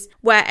those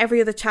where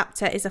every other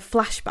chapter is a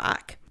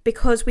flashback,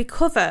 because we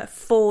cover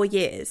 4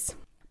 years.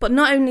 But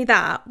not only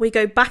that, we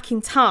go back in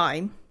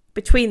time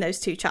between those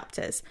two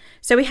chapters.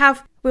 So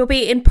we'll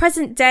be in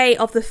present day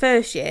of the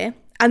first year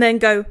and then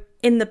go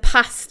in the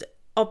past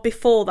of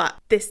before that,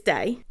 this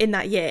day in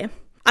that year.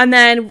 And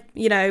then,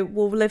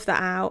 we'll live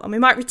that out. And we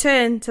might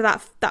return to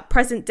that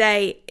present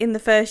day in the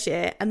first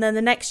year. And then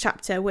the next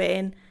chapter, we're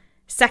in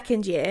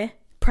second year,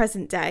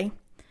 present day.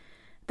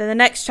 Then the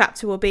next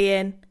chapter will be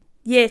in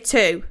year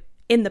 2,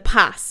 in the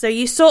past. So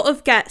you sort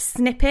of get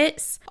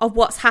snippets of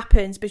what's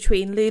happened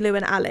between Lulu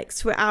and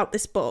Alex throughout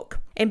this book,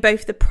 in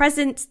both the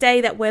present day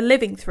that we're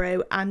living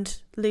through and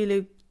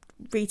Lulu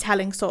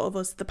retelling sort of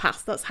us the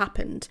past that's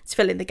happened to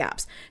fill in the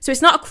gaps. So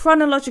it's not a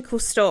chronological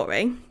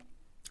story.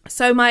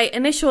 So my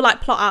initial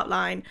plot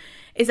outline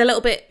is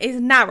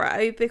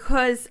narrow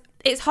because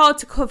it's hard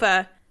to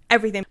cover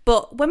everything.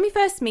 But when we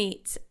first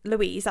meet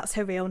Louise, that's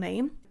her real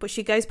name, but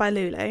she goes by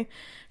Lulu,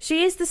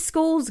 she is the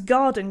school's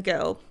garden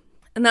girl.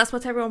 And that's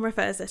what everyone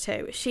refers her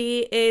to.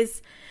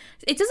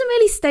 It doesn't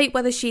really state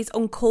whether she's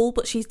uncool,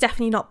 but she's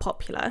definitely not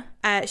popular.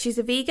 She's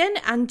a vegan,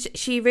 and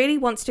she really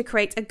wants to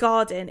create a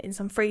garden in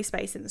some free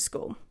space in the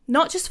school.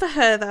 Not just for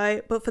her,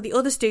 though, but for the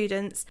other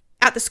students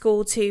at the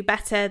school to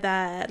better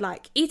their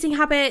eating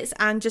habits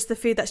and just the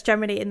food that's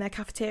generally in their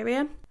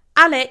cafeteria.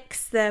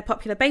 Alex, the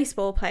popular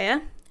baseball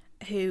player,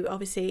 who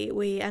obviously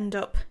we end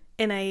up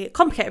in a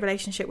complicated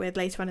relationship with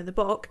later on in the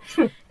book,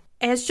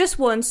 has just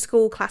won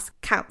school class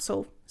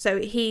council. So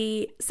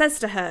he says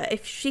to her,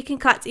 if she can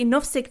collect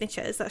enough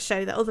signatures that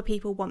show that other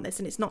people want this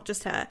and it's not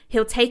just her,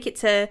 he'll take it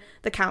to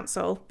the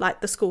council,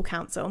 the school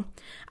council,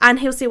 and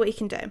he'll see what he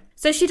can do.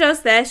 So she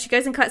does this, she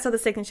goes and collects all the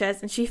signatures,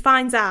 and she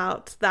finds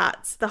out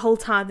that the whole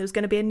time there was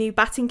going to be a new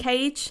batting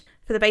cage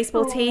for the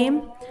baseball team,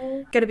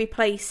 going to be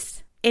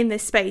placed in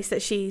this space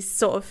that she's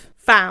sort of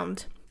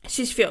found.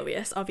 She's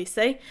furious,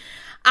 obviously.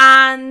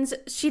 And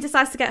she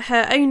decides to get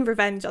her own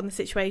revenge on the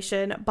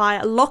situation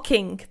by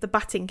locking the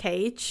batting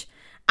cage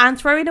and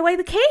throwing away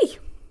the key,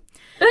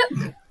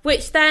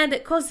 which then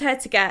causes her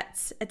to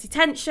get a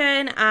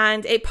detention,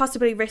 and it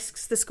possibly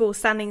risks the school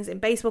standings in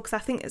baseball, because I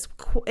think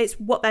it's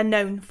what they're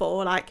known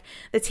for.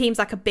 The team's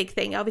a big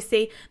thing.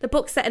 Obviously, the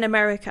book's set in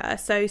America,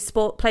 so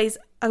sport plays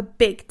a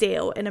big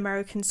deal in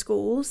American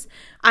schools,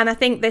 and I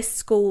think this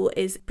school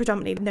is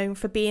predominantly known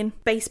for being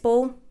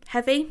baseball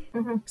heavy.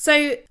 Mm-hmm.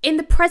 So in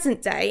the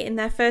present day, in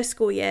their first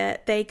school year,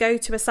 they go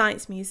to a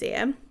science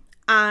museum,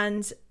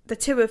 and the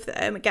two of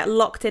them get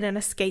locked in an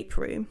escape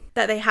room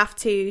that they have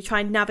to try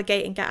and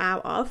navigate and get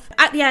out of.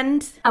 At the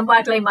end, I'm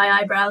waggling my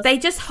eyebrows. They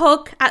just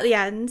hug at the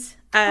end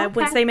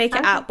once they make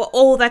it out, but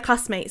all their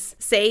classmates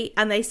see,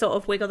 and they sort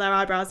of wiggle their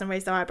eyebrows and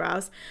raise their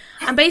eyebrows.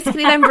 And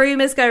basically then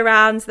rumours go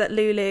around that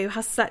Lulu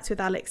has slept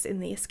with Alex in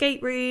the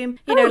escape room.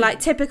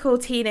 Typical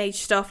teenage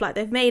stuff,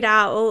 they've made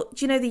out, or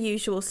the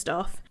usual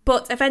stuff.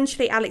 But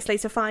eventually Alex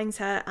later finds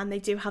her, and they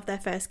do have their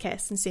first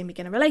kiss and soon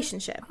begin a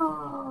relationship.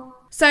 Aww.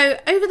 So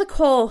over the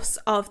course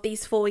of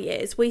these 4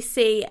 years, we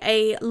see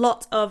a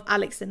lot of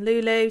Alex and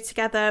Lulu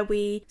together.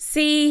 We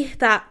see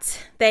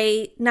that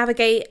they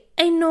navigate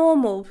a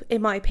normal,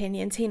 in my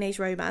opinion, teenage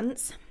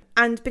romance.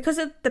 And because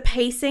of the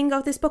pacing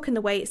of this book and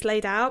the way it's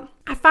laid out,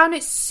 I found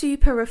it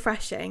super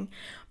refreshing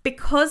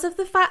because of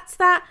the fact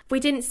that we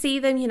didn't see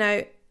them, you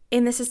know,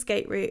 in this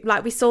escape route.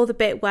 Like, we saw the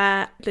bit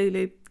where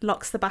Lulu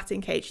locks the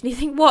batting cage and you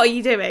think, what are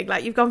you doing?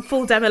 Like, you've gone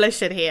full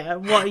demolition here.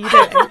 What are you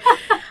doing?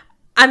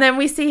 And then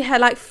we see her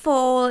like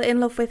fall in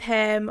love with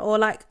him, or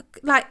like,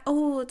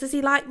 oh, does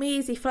he like me?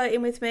 Is he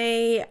flirting with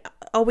me?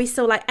 Are we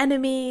still like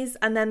enemies?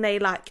 And then they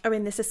like are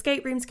in this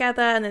escape room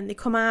together, and then they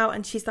come out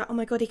and she's like, oh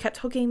my God, he kept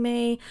hugging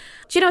me.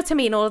 Do you know what I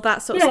mean? All of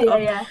that sort of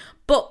stuff. Yeah.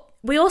 But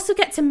we also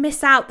get to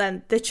miss out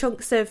then the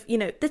chunks of, you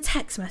know, the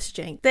text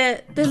messaging,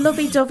 the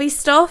lovey-dovey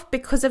stuff,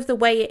 because of the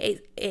way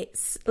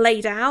it's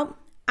laid out.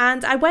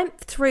 And I went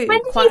through...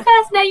 When did you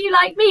first know you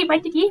like me?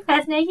 When did you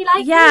first know you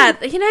like me?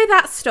 Yeah, you know,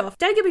 that stuff.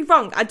 Don't get me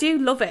wrong, I do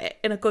love it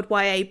in a good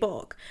YA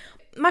book.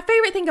 My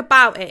favourite thing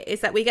about it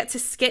is that we get to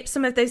skip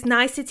some of those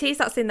niceties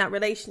that's in that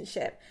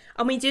relationship.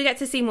 And we do get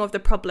to see more of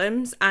the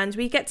problems, and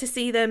we get to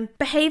see them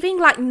behaving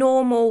like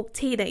normal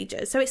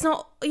teenagers. So it's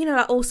not, you know,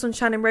 like all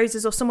sunshine and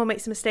roses, or someone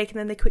makes a mistake and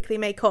then they quickly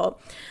make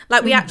up.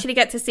 Like, we actually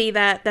get to see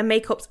their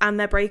makeups and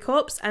their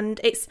breakups. And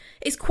it's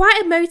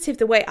quite emotive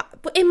the way,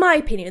 in my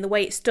opinion, the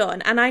way it's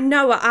done. And I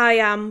know I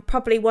am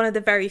probably one of the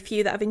very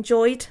few that have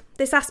enjoyed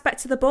this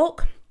aspect of the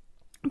book,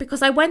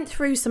 because I went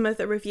through some of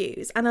the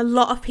reviews and a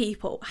lot of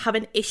people have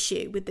an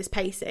issue with this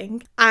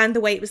pacing and the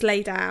way it was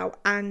laid out.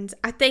 And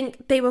I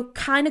think they were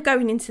kind of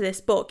going into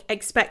this book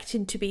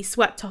expecting to be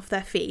swept off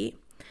their feet.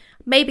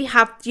 Maybe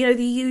have, you know,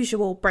 the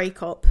usual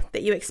breakup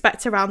that you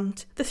expect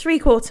around the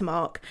 3/4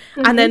 mark,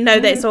 and then know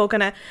that it's all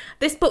gonna...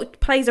 This book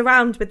plays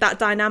around with that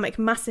dynamic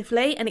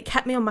massively, and it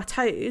kept me on my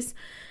toes.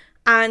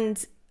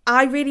 And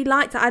I really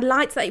liked it. I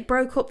liked that it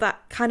broke up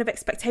that kind of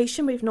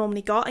expectation we've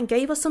normally got and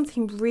gave us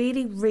something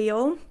really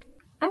real.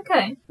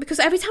 Okay. Because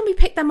every time we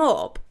picked them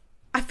up,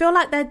 I feel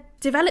like their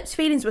developed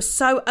feelings were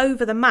so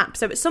over the map.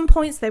 So at some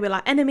points they were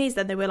like enemies,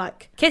 then they were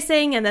like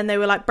kissing, and then they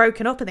were like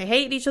broken up and they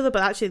hated each other,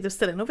 but actually they're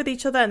still in love with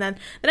each other. And then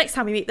the next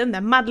time we meet them,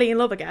 they're madly in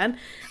love again.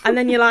 And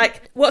then you're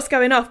like, what's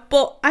going on?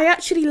 But I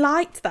actually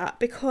liked that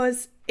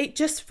because it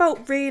just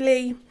felt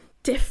really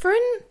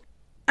different.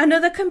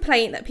 Another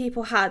complaint that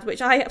people had,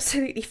 which I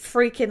absolutely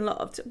freaking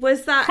loved,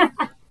 was that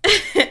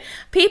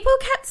people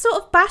kept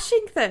sort of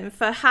bashing them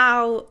for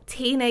how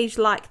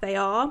teenage-like they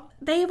are.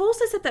 They have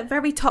also said they're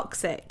very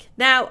toxic.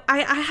 Now, I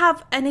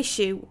have an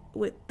issue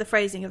with the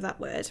phrasing of that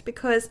word,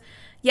 because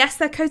yes,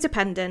 they're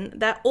codependent,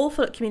 they're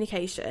awful at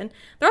communication,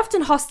 they're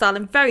often hostile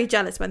and very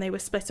jealous when they were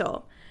split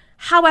up.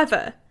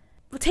 However,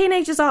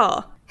 teenagers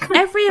are.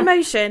 Every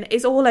emotion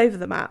is all over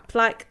the map.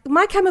 Like,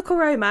 My Chemical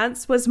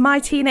Romance was my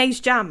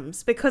teenage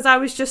jams because I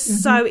was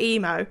just so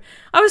emo.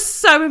 I was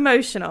so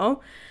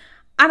emotional.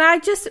 And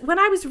when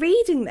I was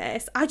reading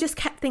this, I just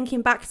kept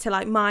thinking back to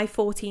like my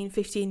 14,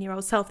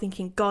 15-year-old self,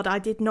 thinking, God, I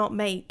did not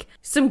make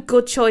some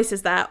good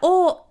choices there.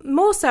 Or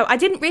more so, I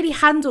didn't really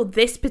handle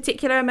this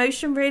particular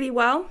emotion really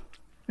well.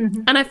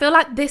 And I feel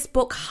like this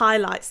book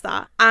highlights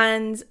that.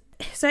 And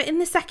so in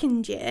the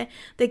second year,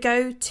 they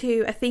go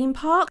to a theme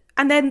park,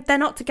 and then they're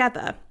not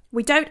together.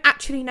 We don't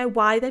actually know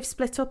why they've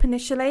split up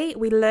initially.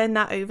 We learn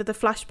that over the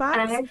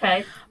flashbacks.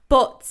 Okay.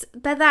 But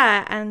they're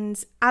there,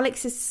 and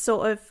Alex is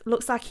sort of,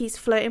 looks like he's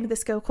flirting with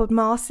this girl called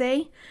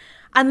Marcy.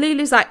 And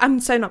Lulu's like, I'm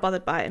so not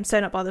bothered by it. I'm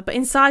so not bothered. But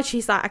inside,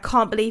 she's like, I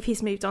can't believe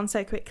he's moved on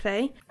so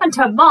quickly. And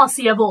to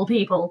Marcy of all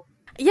people.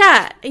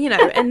 Yeah, you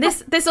know, and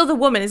this other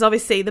woman is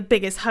obviously the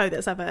biggest hoe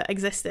that's ever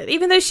existed.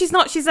 Even though she's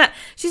not, she's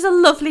a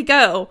lovely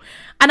girl.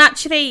 And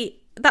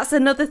actually, that's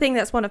another thing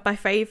that's one of my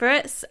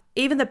favourites.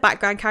 Even the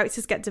background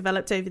characters get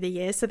developed over the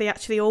years, so they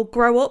actually all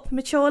grow up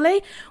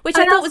maturely, which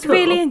I thought was cool.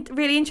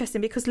 really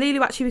interesting, because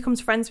Lulu actually becomes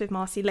friends with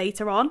Marcy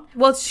later on.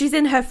 Well, she's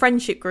in her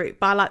friendship group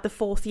by like the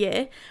 4th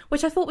year,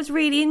 which I thought was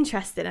really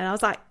interesting, and I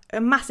was like,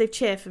 a massive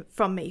cheer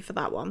from me for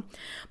that one.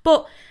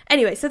 But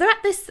anyway, so they're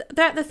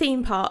at the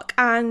theme park,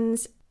 and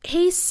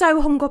he's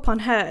so hung up on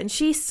her and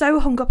she's so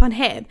hung up on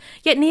him,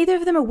 yet neither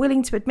of them are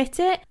willing to admit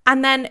it.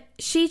 And then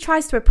she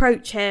tries to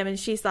approach him and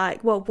she's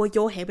like, well,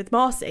 you're here with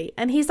Marcy.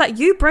 And he's like,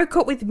 you broke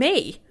up with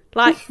me.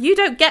 Like, you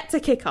don't get to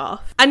kick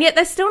off. And yet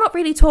they're still not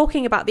really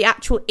talking about the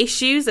actual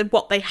issues and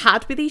what they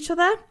had with each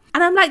other.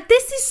 And I'm like,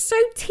 this is so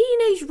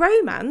teenage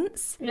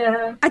romance.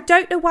 Yeah. I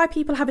don't know why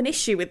people have an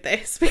issue with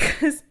this,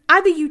 because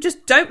either you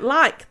just don't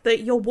like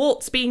your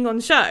warts being on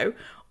show,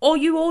 or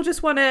you all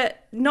just want to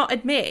not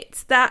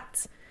admit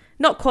that...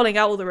 Not calling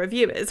out all the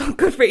reviewers on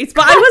Goodreads,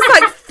 but I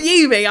was like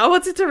fuming. I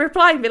wanted to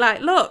reply and be like,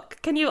 look,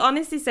 can you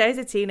honestly say as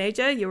a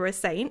teenager you were a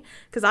saint?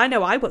 Because I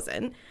know I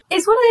wasn't.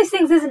 It's one of those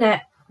things, isn't it,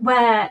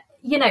 where,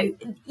 you know,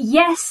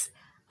 yes,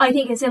 I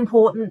think it's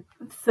important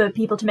for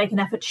people to make an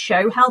effort to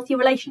show healthy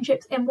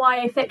relationships in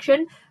YA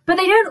fiction, but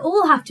they don't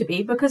all have to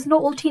be, because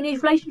not all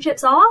teenage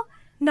relationships are.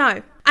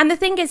 No. And the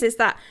thing is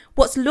that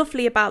what's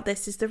lovely about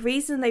this is the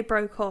reason they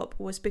broke up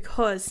was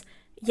because,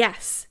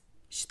 yes,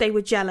 they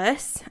were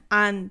jealous,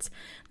 and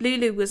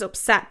Lulu was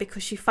upset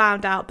because she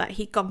found out that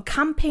he'd gone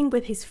camping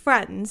with his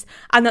friends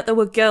and that there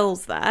were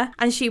girls there,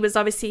 and she was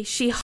obviously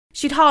she'd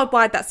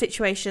hardwired that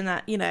situation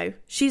that, you know,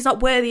 she's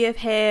not worthy of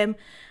him,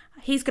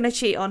 he's going to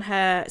cheat on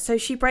her, so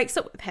she breaks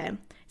up with him.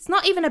 It's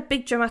not even a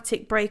big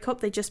dramatic breakup,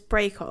 they just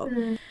break up.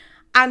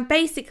 And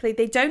basically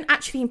they don't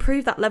actually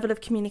improve that level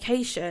of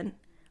communication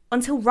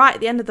until right at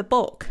the end of the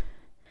book.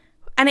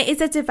 And it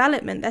is a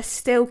development. They're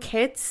still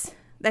kids,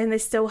 then they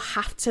still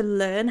have to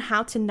learn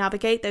how to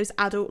navigate those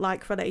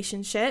adult-like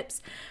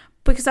relationships,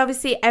 because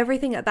obviously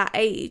everything at that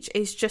age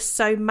is just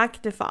so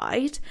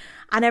magnified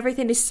and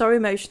everything is so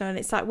emotional, and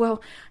it's like,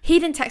 well, he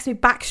didn't text me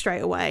back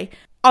straight away,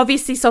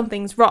 obviously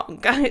something's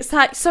wrong. And it's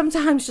like,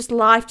 sometimes just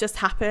life just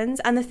happens.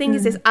 And the thing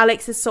is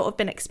Alex has sort of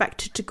been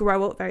expected to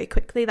grow up very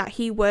quickly, that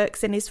he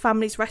works in his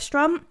family's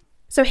restaurant.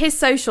 So his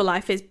social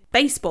life is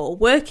baseball,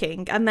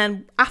 working, and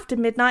then after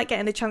midnight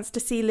getting a chance to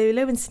see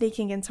Lulu and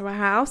sneaking into her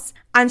house.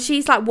 And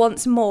she's like,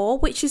 wants more,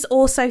 which is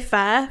also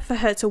fair for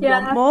her to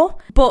want more.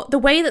 But the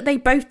way that they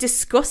both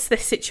discuss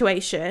this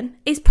situation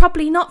is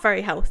probably not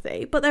very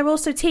healthy. But they're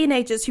also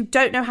teenagers who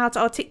don't know how to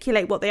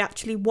articulate what they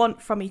actually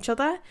want from each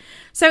other.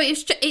 So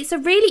it's a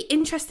really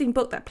interesting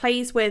book that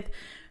plays with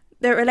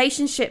the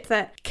relationship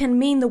that can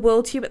mean the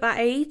world to you at that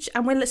age.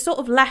 And we're sort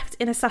of left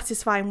in a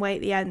satisfying way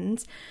at the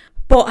end.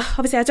 But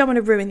obviously I don't want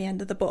to ruin the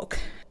end of the book.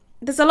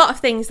 There's a lot of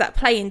things that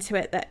play into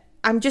it that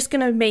I'm just going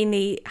to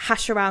mainly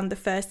hash around the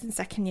first and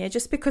second year,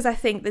 just because I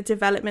think the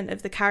development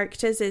of the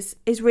characters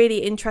is really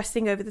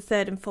interesting over the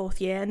third and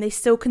fourth year, and they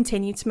still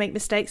continue to make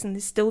mistakes and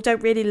they still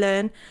don't really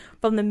learn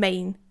from the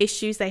main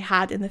issues they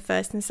had in the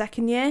first and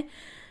second year.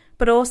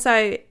 But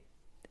also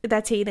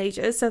they're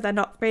teenagers, so they're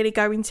not really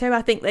going to.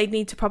 I think they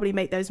need to probably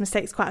make those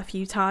mistakes quite a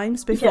few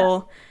times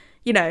before,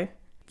 you know,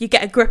 you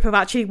get a grip of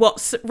actually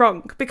what's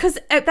wrong. Because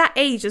at that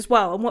age as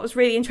well, and what was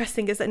really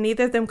interesting is that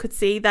neither of them could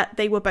see that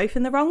they were both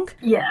in the wrong.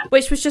 Yeah.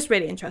 Which was just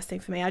really interesting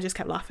for me. I just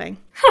kept laughing.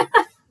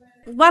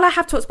 While I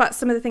have talked about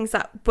some of the things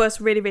that was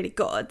really, really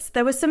good,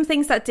 there were some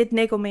things that did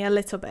niggle me a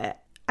little bit.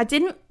 I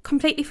didn't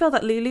completely feel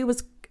that Lulu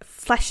was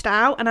fleshed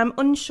out, and I'm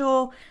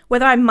unsure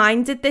whether I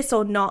minded this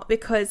or not,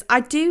 because I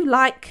do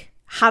like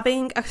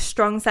having a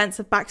strong sense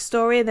of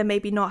backstory and then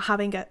maybe not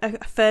having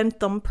a firm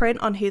thumbprint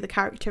on who the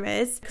character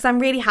is, because I'm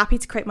really happy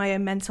to create my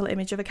own mental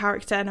image of a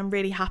character, and I'm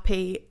really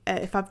happy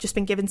if I've just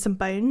been given some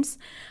bones.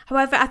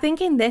 However, I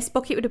think in this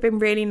book it would have been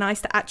really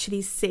nice to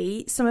actually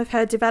see some of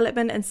her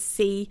development and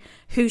see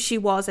who she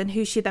was and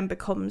who she then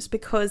becomes,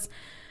 because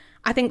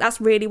I think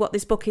that's really what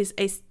this book is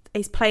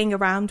playing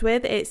around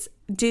with. It's,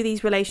 do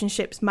these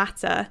relationships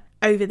matter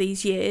over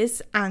these years,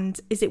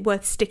 and is it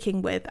worth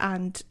sticking with,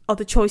 and are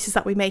the choices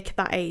that we make at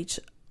that age,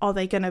 are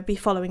they going to be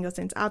following us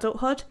into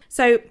adulthood?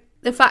 So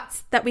the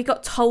fact that we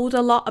got told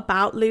a lot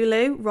about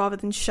Lulu rather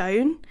than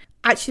shown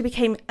actually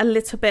became a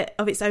little bit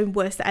of its own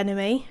worst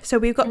enemy. So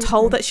we got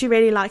told that she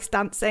really likes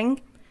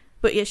dancing,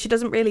 but yeah, she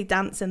doesn't really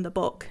dance in the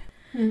book.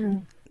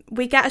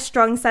 We get a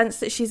strong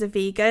sense that she's a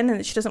vegan and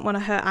that she doesn't want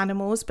to hurt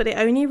animals, but it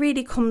only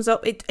really comes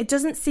up, it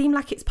doesn't seem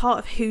like it's part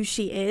of who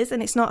she is,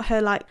 and it's not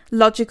her like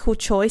logical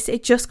choice.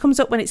 It just comes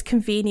up when it's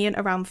convenient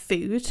around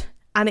food,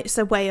 and it's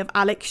a way of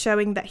Alex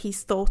showing that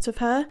he's thought of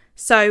her.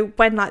 So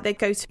when like they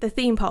go to the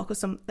theme park or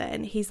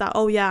something, he's like,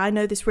 oh yeah, I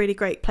know this really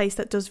great place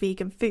that does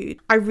vegan food.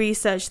 I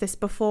researched this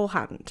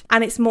beforehand.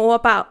 And it's more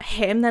about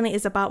him than it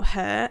is about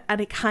her.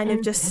 And it kind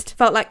of just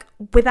felt like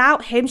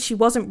without him, she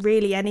wasn't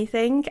really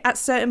anything at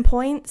certain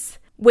points.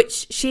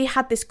 Which she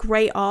had this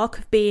great arc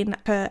of being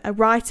a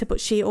writer, but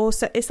she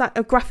also, it's like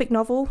a graphic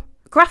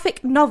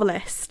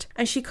novelist,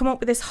 and she come up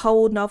with this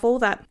whole novel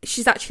that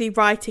she's actually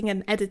writing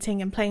and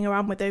editing and playing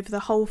around with over the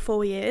whole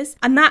 4 years,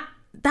 and that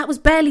was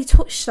barely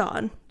touched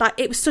on. Like,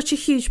 it was such a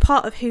huge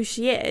part of who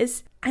she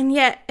is, and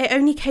yet it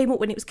only came up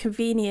when it was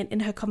convenient in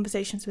her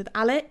conversations with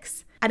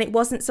Alex. And it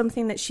wasn't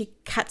something that she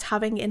kept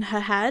having in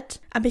her head.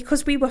 And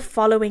because we were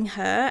following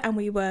her and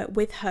we were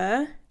with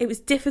her, it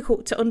was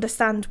difficult to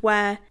understand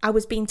where I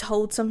was being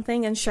told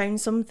something and shown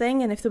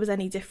something, and if there was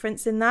any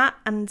difference in that.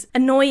 And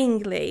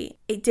annoyingly,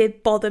 it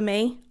did bother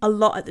me a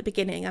lot at the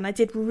beginning. And I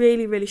did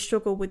really, really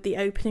struggle with the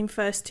opening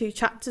first 2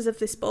 chapters of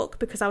this book,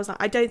 because I was like,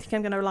 I don't think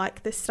I'm going to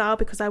like this style,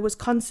 because I was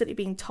constantly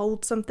being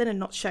told something and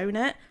not shown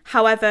it.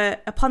 However,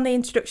 upon the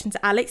introduction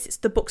to Alex,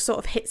 the book sort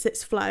of hits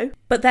its flow.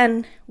 But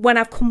then when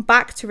I've come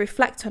back to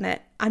reflect on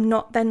it, I'm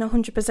not then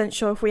 100%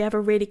 sure if we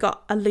ever really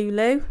got a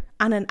Lulu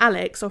and an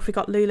Alex, or if we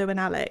got Lulu and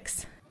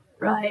Alex.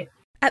 Right.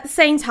 At the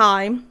same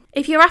time,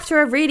 if you're after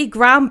a really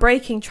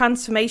groundbreaking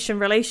transformation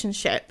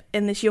relationship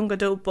in this young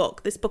adult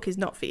book, this book is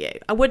not for you.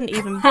 I wouldn't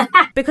even,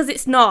 because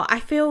it's not.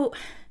 I feel,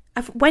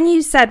 when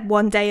you said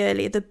One Day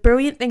earlier, the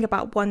brilliant thing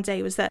about One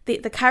Day was that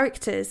the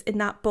characters in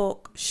that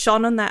book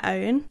shone on their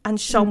own and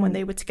shone when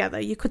they were together.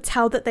 You could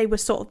tell that they were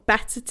sort of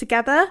better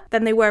together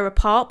than they were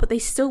apart, but they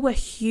still were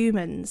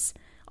humans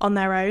on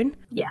their own.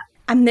 Yeah.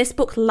 And this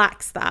book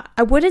lacks that.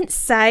 I wouldn't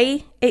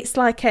say it's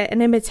like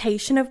an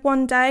imitation of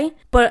One Day,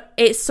 but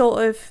it's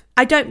sort of,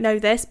 I don't know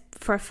this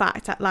for a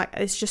fact,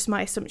 it's just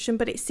my assumption,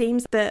 but it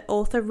seems the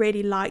author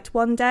really liked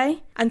One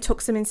Day and took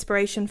some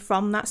inspiration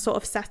from that sort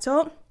of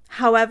setup.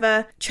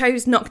 however,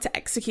 chose not to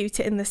execute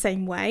it in the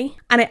same way.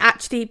 And it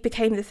actually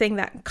became the thing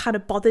that kind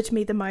of bothered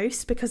me the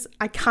most, because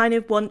I kind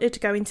of wanted to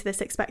go into this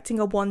expecting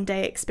a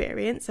one-day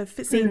experience of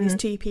seeing these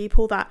two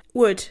people that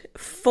would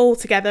fall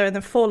together and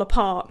then fall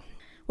apart.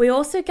 We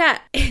also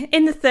get,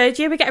 in the third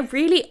year, we get a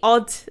really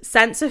odd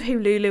sense of who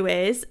Lulu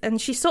is,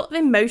 and she sort of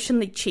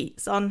emotionally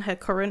cheats on her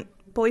current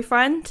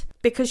boyfriend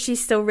because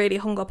she's still really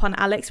hung up on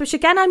Alex, which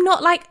again, I'm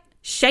not like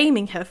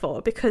shaming her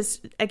for,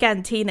 because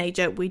again,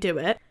 teenager, we do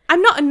it.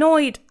 I'm not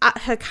annoyed at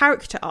her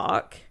character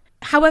arc.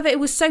 However, it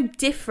was so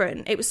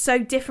different. It was so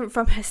different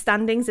from her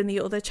standings in the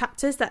other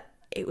chapters that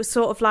it was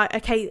sort of like,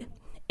 okay,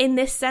 in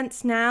this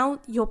sense now,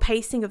 your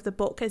pacing of the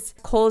book has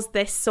caused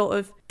this sort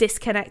of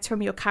disconnect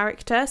from your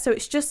character. So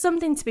it's just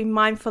something to be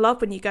mindful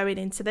of when you're going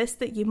into this,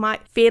 that you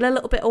might feel a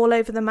little bit all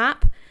over the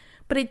map.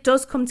 But it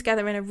does come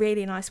together in a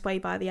really nice way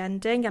by the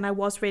ending, and I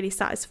was really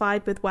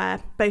satisfied with where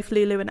both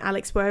Lulu and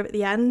Alex were at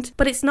the end.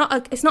 But it's not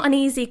an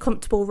easy,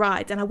 comfortable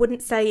ride, and I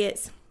wouldn't say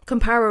it's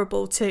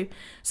comparable to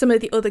some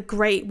of the other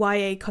great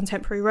YA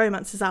contemporary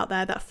romances out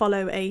there that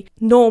follow a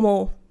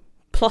normal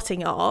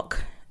plotting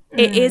arc.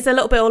 It is a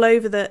little bit all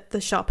over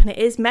the shop, and it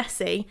is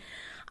messy.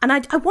 And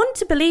I want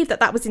to believe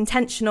that was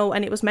intentional,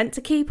 and it was meant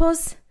to keep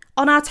us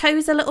on our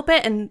toes a little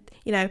bit and,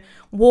 you know,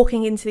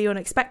 walking into the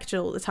unexpected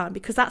all the time,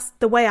 because that's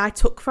the way I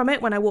took from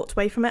it when I walked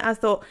away from it. I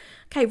thought,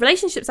 okay,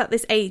 relationships at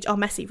this age are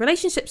messy.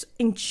 Relationships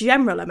in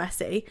general are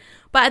messy.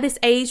 But at this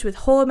age, with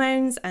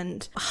hormones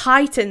and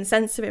heightened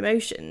sense of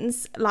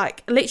emotions,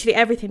 like literally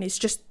everything is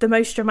just the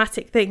most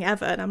dramatic thing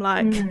ever. And I'm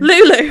like,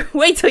 Lulu,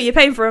 wait till you're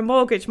paying for a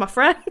mortgage, my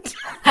friend.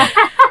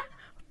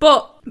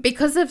 But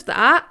because of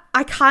that,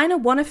 I kind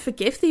of want to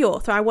forgive the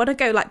author. I want to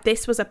go like,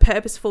 this was a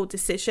purposeful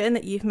decision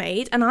that you've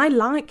made, and I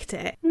liked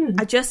it.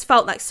 I just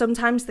felt like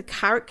sometimes the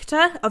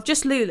character of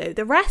just Lulu,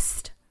 the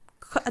rest,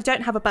 I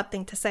don't have a bad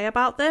thing to say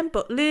about them,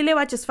 but Lulu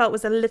I just felt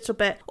was a little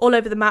bit all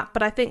over the map,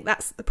 but I think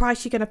that's the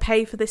price you're going to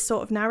pay for this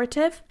sort of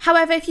narrative.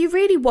 However, if you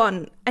really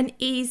want an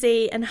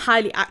easy and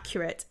highly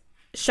accurate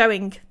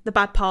showing the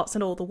bad parts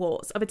and all the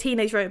warts of a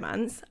teenage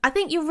romance, I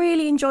think you'll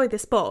really enjoy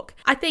this book.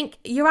 I think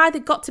you're either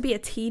got to be a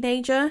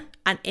teenager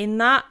and in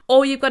that,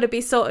 or you've got to be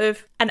sort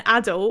of an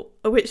adult,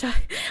 which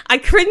I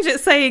cringe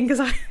at saying because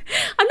I'm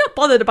not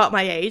bothered about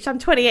my age. I'm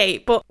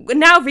 28, but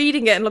now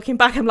reading it and looking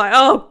back, I'm like,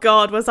 oh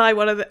God, I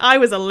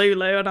was a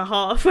Lulu and a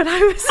half when I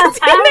was a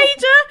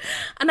teenager.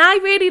 And I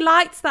really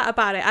liked that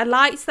about it. I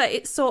liked that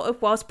it sort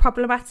of was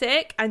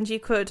problematic, and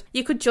you could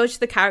judge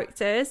the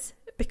characters,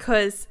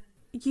 because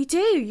you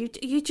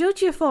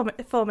judge your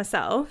former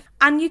self,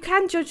 and you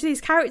can judge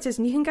these characters,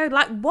 and you can go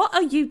like, what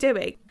are you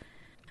doing?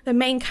 The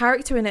main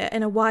character in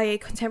a YA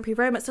contemporary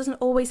romance doesn't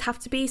always have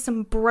to be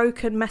some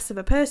broken mess of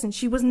a person.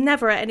 She was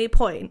never at any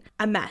point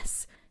a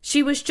mess.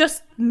 She was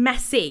just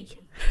messy.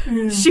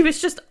 She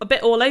was just a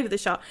bit all over the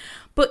shop.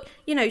 But,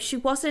 you know, she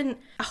wasn't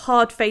a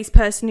hard-faced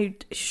person who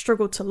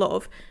struggled to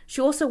love.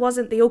 She also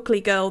wasn't the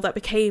ugly girl that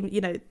became,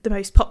 you know, the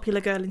most popular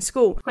girl in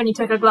school. When you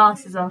took her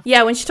glasses off.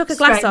 Yeah, when she took her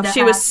glasses off,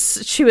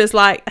 she was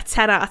like a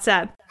 10 out of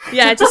 10.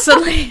 Yeah, just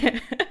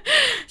suddenly.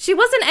 She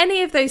wasn't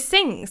any of those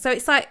things. So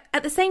it's like,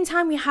 at the same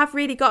time, we have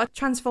really got a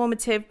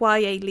transformative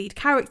YA lead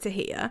character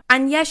here.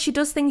 And yes, she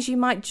does things you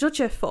might judge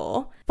her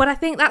for, but I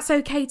think that's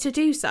okay to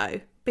do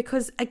so.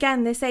 Because,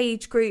 again, this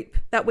age group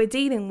that we're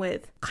dealing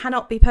with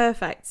cannot be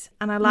perfect.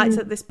 And I liked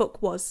that this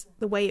book was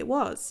the way it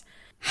was.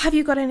 Have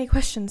you got any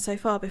questions so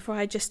far before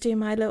I just do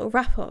my little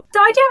wrap-up? So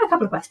I do have a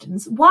couple of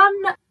questions. One,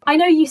 I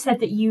know you said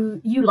that you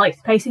liked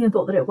the pacing and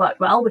thought that it worked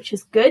well, which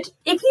is good.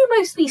 If you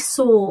mostly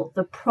saw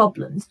the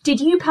problems,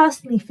 did you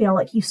personally feel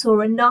like you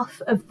saw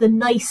enough of the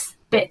nice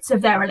bits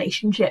of their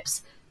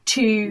relationships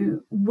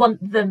to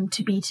want them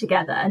to be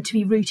together and to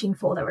be rooting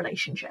for their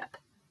relationship?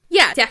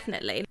 Yeah,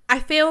 definitely. I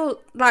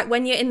feel like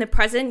when you're in the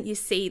present, you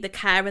see the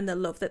care and the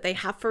love that they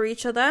have for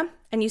each other,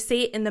 and you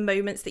see it in the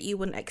moments that you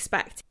wouldn't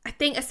expect. I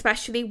think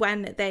especially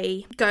when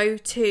they go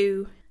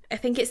to, I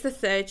think it's the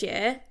third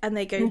year, and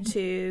they go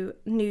to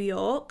New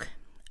York,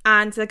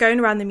 and they're going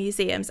around the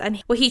museums,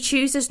 and he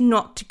chooses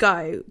not to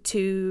go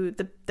to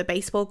the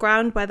baseball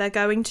ground where they're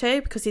going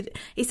to, because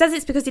he says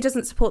it's because he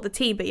doesn't support the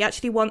team, but he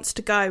actually wants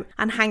to go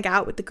and hang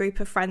out with the group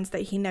of friends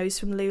that he knows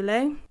from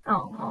Lulu.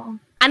 Oh.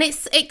 And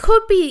it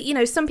could be, you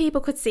know, some people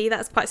could see that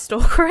as quite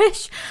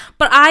stalkerish,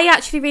 but I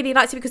actually really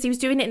liked it because he was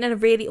doing it in a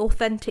really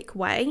authentic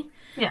way.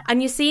 Yeah.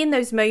 And you see in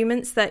those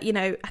moments that, you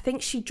know, I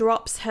think she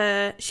leaves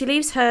her,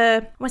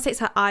 I want to say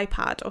it's her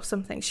iPad or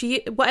something.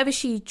 Whatever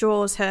she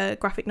draws her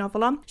graphic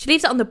novel on, she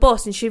leaves it on the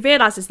bus, and she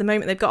realises the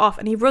moment they've got off,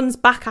 and he runs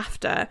back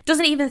after,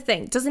 doesn't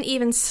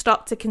even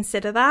stop to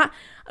consider that,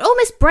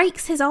 almost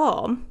breaks his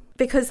arm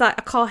because like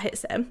a car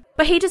hits him.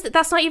 But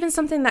that's not even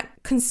something that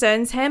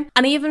concerns him.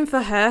 And even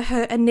for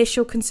her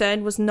initial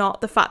concern was not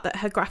the fact that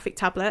her graphic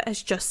tablet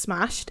has just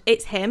smashed.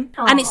 It's him.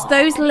 Aww. And it's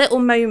those little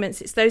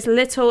moments, it's those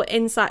little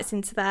insights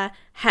into their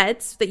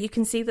heads that you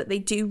can see that they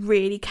do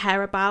really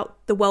care about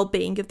the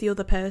well-being of the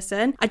other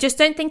person. I just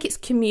don't think it's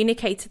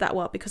communicated that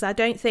well, because I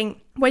don't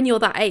think when you're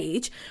that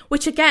age,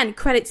 which again,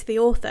 credit to the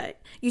author,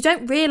 you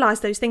don't realise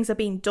those things are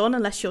being done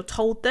unless you're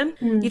told them.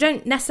 You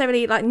don't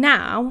necessarily, like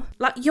now,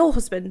 like your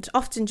husband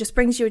often just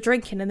brings you a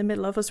drink in the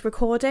middle of us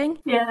recording.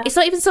 Yeah. It's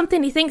not even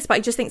something he thinks about.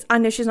 He just thinks, I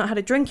know she's not had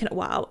a drink in a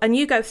while. And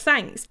you go,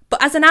 thanks.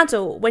 But as an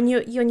adult, when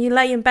you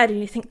lay in bed and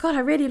you think, God, I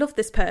really love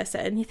this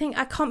person. You think,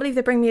 I can't believe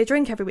they bring me a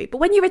drink every week. But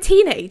when you're a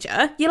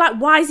teenager, you're like,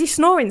 why is he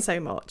snoring so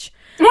much?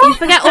 You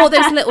forget all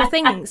those little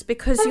things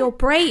because your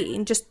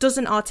brain just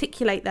doesn't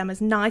articulate them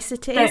as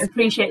niceties. Don't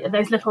appreciate that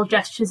those little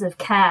gestures of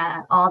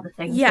care are the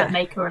things that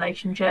make a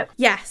relationship.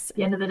 Yes. At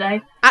the end of the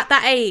day. At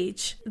that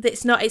age,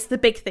 it's the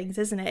big things,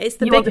 isn't it? It's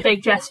want the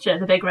big gesture,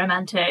 the big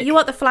romantic. You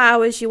want the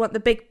flowers, you want the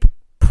big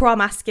prom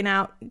asking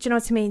out. Do you know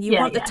what I mean? You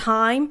want the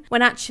time,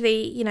 when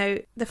actually, you know,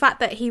 the fact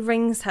that he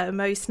rings her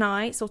most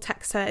nights or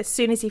texts her as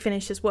soon as he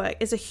finishes work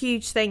is a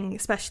huge thing,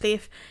 especially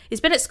if he's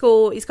been at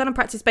school, he's gone and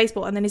practiced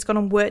baseball, and then he's gone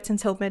and worked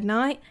until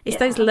midnight. It's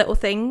those little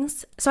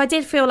things. So I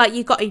did feel like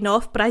you got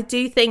enough, but I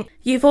do think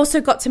you've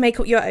also got to make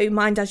up your own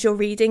mind as you're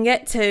reading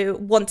it to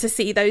want to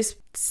see those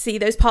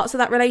parts of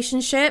that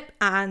relationship.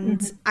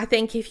 And I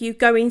think if you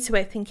go into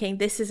it thinking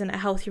this isn't a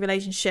healthy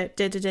relationship,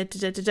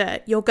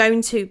 you're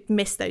going to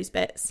miss those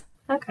bits.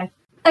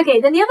 Okay,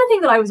 then the other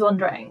thing that I was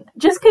wondering,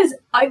 just because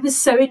I was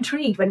so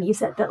intrigued when you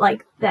said that,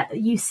 like, that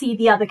you see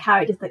the other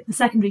characters, like the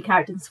secondary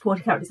characters, the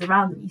supporting characters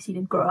around them, you see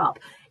them grow up.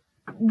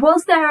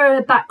 Was there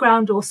a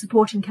background or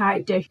supporting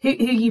character who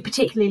you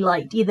particularly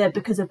liked, either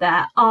because of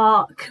their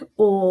arc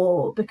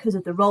or because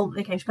of the role that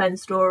they came to play in the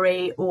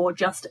story, or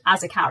just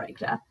as a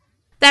character?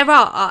 There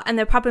are, and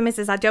the problem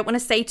is I don't want to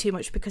say too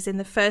much because in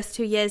the first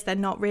 2 years they're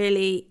not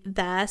really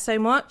there so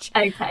much.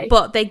 Okay.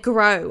 But they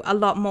grow a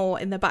lot more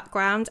in the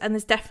background, and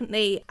there's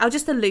definitely, I'll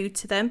just allude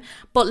to them,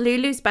 but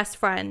Lulu's best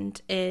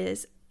friend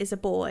is a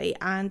boy,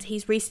 and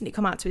he's recently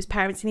come out to his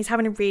parents and he's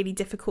having a really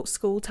difficult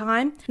school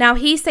time. Now,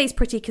 he stays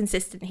pretty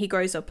consistent. He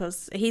grows up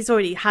as he's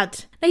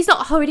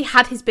not already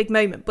had his big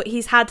moment, but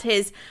he's had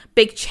his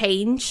big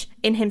change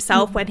in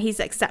himself when he's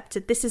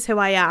accepted, this is who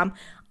I am.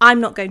 I'm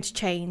not going to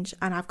change,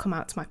 and I've come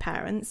out to my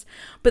parents.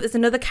 But there's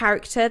another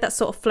character that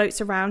sort of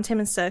floats around him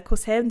and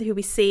circles him, who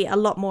we see a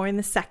lot more in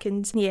the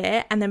second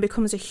year and then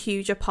becomes a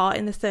huger part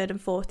in the third and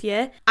fourth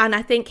year. And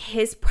I think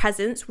his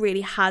presence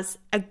really has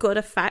a good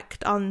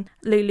effect on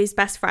Lulu's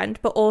best friend,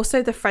 but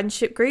also the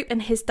friendship group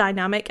and his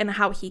dynamic and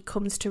how he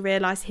comes to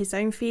realise his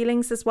own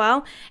feelings as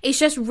well. It's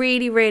just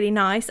really, really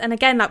nice. And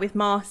again, like with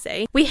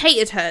Marcy, we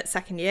hated her at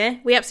second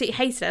year. We absolutely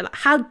hated her. Like,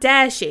 how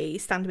dare she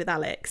stand with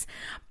Alex?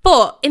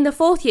 But in the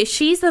fourth year,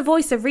 she's the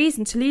voice of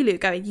reason to Lulu,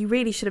 going, you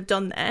really should have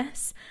done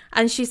this.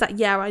 And she's like,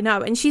 yeah, I know.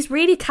 And she's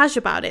really casual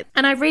about it.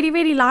 And I really,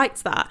 really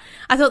liked that.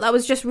 I thought that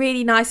was just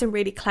really nice and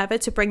really clever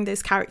to bring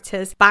those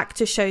characters back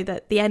to show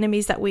that the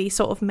enemies that we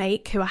sort of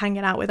make who are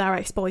hanging out with our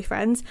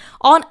ex-boyfriends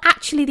aren't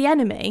actually the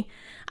enemy.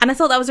 And I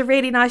thought that was a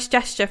really nice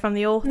gesture from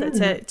the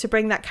author to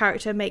bring that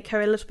character, make her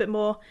a little bit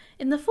more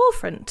in the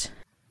forefront.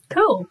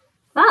 Cool.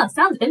 Wow,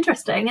 sounds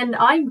interesting, and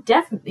I'm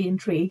definitely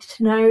intrigued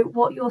to know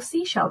what your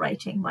seashell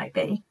rating might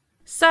be.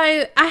 So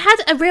I had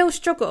a real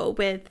struggle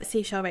with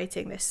seashell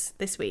rating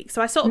this week.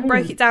 So I sort of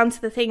broke it down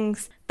to the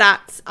things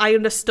that I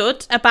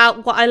understood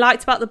about what I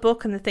liked about the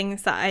book and the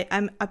things that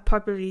I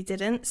probably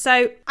didn't.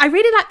 So I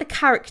really liked the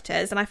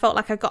characters, and I felt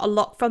like I got a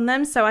lot from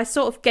them. So I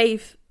sort of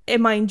gave,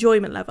 in my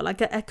enjoyment level, I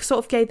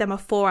sort of gave them a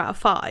 4 out of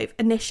 5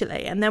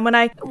 initially, and then when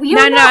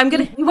we're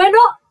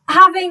not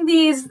having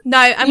these. No,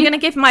 I'm going to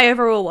give my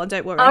overall one,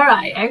 don't worry. All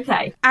right,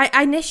 okay.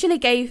 I initially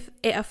gave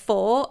it a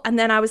 4, and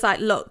then I was like,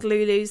 look,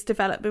 Lulu's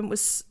development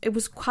was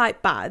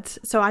quite bad,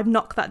 so I've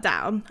knocked that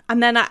down.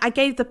 And then I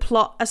gave the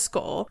plot a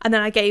score, and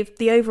then I gave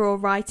the overall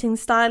writing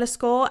style a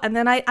score, and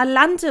then I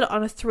landed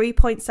on a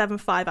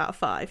 3.75 out of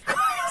 5.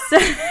 So,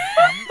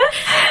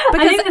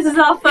 I think this is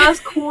our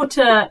first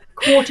quarter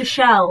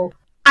shell.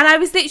 And I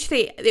was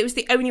it was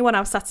the only one I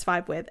was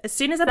satisfied with. As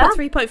soon as I put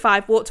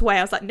 3.5, walked away,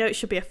 I was like, no, it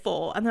should be a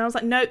 4. And then I was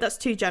like, no, that's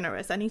too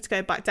generous. I need to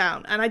go back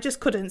down. And I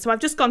just couldn't. So I've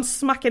just gone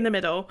smack in the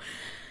middle.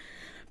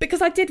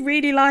 Because I did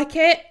really like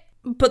it.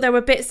 But there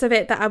were bits of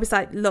it that I was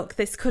like, look,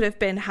 this could have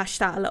been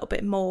hashed out a little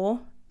bit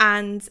more.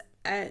 And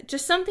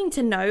just something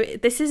to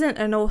note, this isn't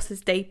an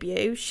author's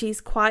debut. She's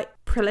quite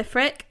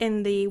prolific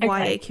in the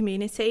YA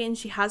community, and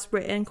she has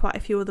written quite a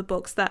few other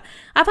books that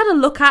I've had a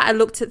look at. I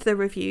looked at the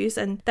reviews,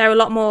 and they're a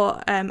lot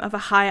more of a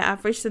higher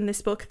average than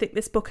this book. I think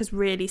this book has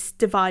really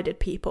divided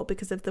people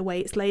because of the way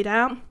it's laid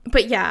out.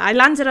 But yeah, I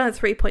landed on a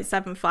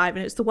 3.75, and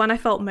it's the one I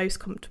felt most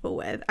comfortable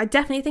with. I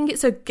definitely think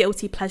it's a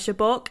guilty pleasure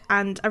book,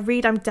 and a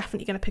read I'm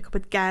definitely going to pick up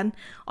again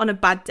on a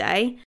bad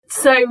day.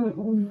 So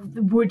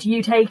would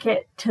you take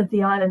it to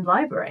the Island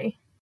Library?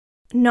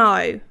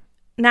 No.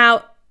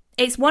 Now,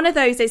 it's one of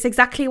those, it's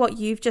exactly what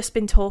you've just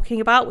been talking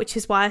about, which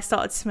is why I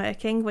started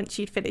smirking once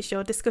you'd finished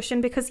your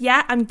discussion, because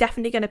yeah, I'm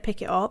definitely going to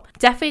pick it up.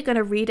 Definitely going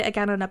to read it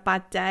again on a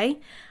bad day.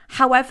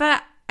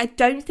 However, I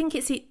don't think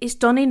it's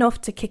done enough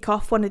to kick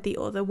off one of the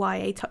other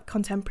YA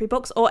contemporary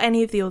books or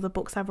any of the other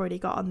books I've already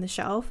got on the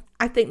shelf.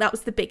 I think that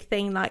was the big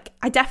thing. Like,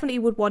 I definitely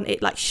would want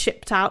it like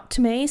shipped out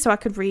to me so I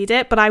could read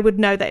it, but I would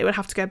know that it would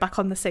have to go back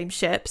on the same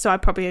ship, so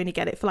I'd probably only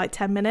get it for like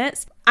 10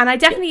 minutes. And I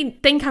definitely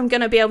think I'm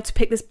going to be able to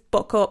pick this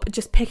book up,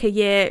 just pick a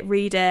year,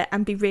 read it,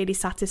 and be really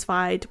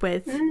satisfied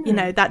with, you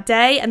know, that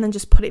day, and then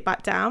just put it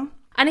back down.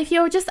 And if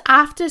you're just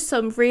after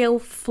some real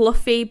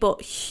fluffy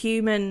but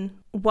human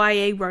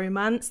YA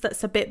romance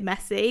that's a bit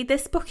messy,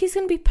 this book is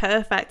going to be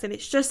perfect. And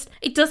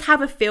it does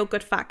have a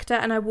feel-good factor.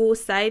 And I will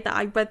say that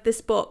I read this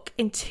book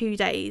in 2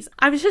 days.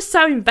 I was just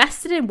so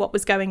invested in what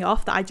was going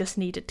off that I just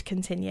needed to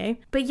continue.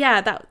 But yeah,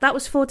 that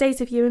was 4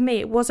 Days of You and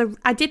Me.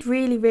 I did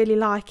really, really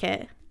like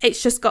it.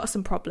 It's just got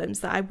some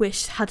problems that I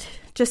wish had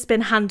just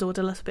been handled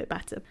a little bit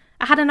better.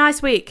 I had a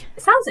nice week.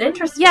 It sounds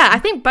interesting. Yeah, I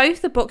think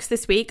both the books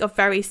this week are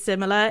very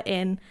similar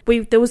in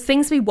there was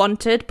things we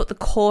wanted, but the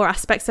core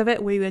aspects of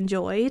it we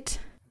enjoyed.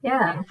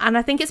 Yeah. And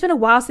I think it's been a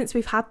while since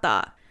we've had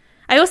that.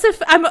 I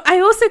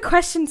also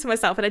questioned to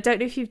myself, and I don't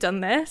know if you've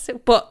done this,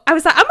 but I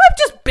was like, am I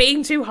just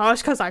being too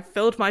harsh because I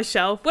filled my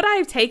shelf? Would I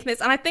have taken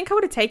this? And I think I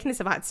would have taken this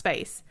if I had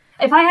space.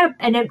 If I had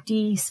an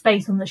empty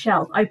space on the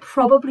shelf, I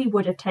probably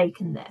would have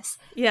taken this.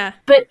 Yeah.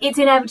 But it's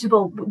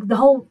inevitable. The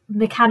whole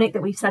mechanic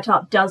that we've set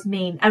up does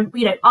mean, and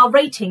you know, our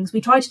ratings,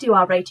 we try to do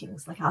our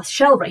ratings, like our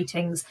shell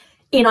ratings,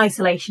 in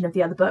isolation of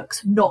the other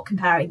books, not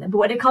comparing them. But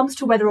when it comes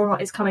to whether or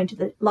not it's coming to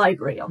the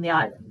library on the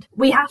island,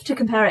 we have to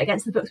compare it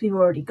against the books we've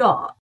already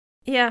got.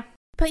 Yeah.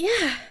 But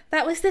yeah,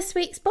 that was this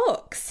week's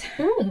books,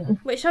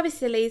 which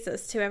obviously leads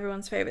us to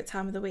everyone's favourite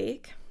time of the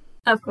week.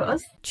 Of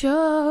course.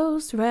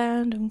 Joe's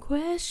random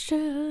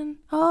question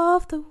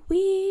of the week.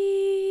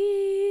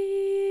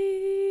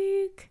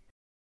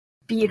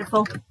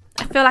 Beautiful.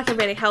 I feel like I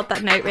really held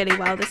that note really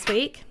well this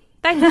week.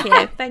 Thank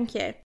you. Thank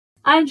you.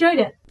 I enjoyed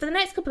it. For the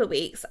next couple of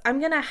weeks, I'm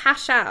going to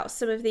hash out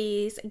some of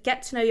these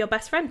get to know your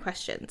best friend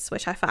questions,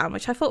 which I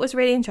thought was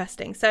really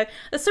interesting. So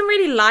there's some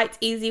really light,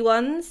 easy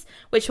ones,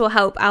 which will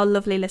help our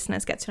lovely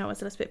listeners get to know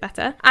us a little bit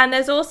better. And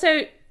there's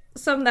also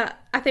some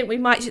that I think we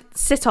might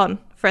sit on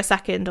for a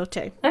second or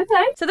two.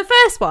 Okay. So the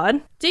first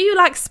one, do you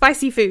like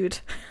spicy food?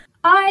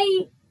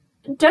 I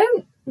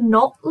don't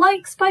not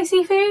like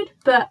spicy food,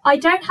 but I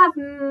don't have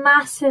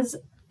masses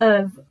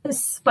of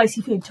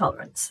spicy food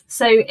tolerance.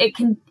 So it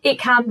can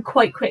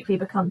quite quickly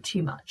become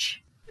too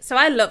much. So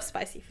I love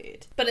spicy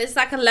food, but it's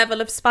like a level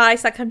of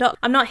spice. Like I'm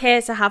not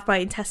here to have my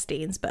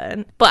intestines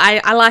burn, but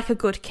I like a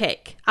good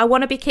kick. I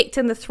want to be kicked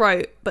in the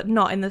throat, but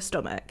not in the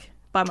stomach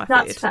by my food.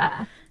 That's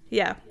fair.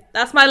 Yeah.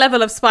 That's my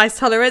level of spice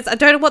tolerance. I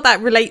don't know what that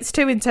relates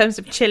to in terms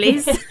of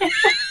chilies.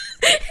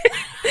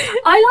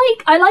 I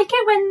like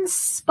it when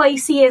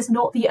spicy is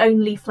not the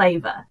only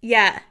flavour.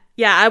 Yeah.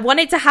 Yeah, I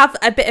wanted to have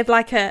a bit of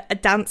like a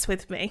dance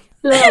with me.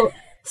 Little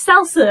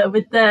salsa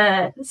with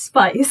the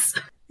spice.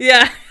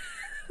 Yeah.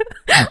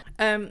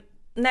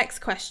 Next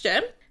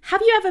question.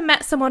 Have you ever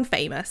met someone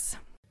famous?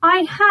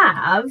 I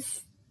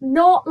have.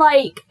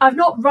 I've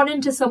not run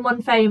into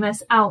someone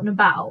famous out and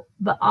about,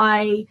 but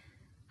I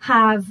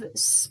have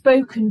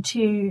spoken to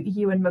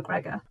Ewan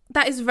McGregor.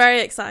 That is very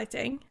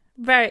exciting.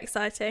 Very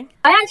exciting.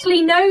 I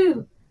actually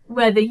know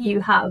whether you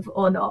have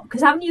or not,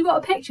 because haven't you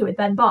got a picture with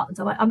Ben Barnes?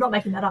 I'm not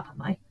making that up,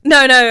 am I? No,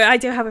 I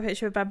do have a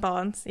picture with Ben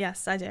Barnes.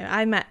 Yes, I do.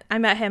 I met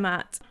him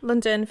at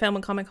London Film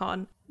and Comic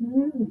Con.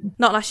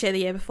 Not last year,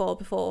 the year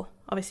before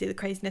obviously the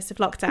craziness of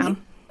lockdown.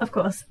 Of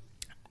course.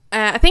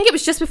 I think it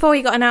was just before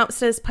he got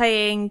announced as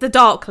playing the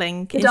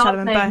Darkling in Shadow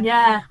and Bone.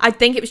 Yeah. I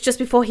think it was just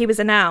before he was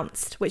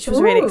announced, which was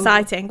really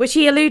exciting, which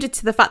he alluded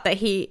to the fact that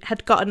he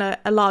had gotten a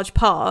large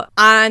part.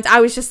 And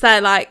I was just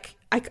there like,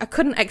 I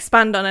couldn't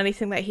expand on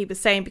anything that he was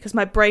saying because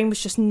my brain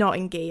was just not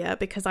in gear,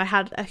 because I've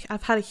had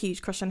a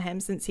huge crush on him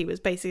since he was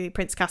basically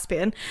Prince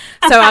Caspian.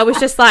 So I was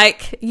just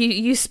like,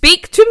 you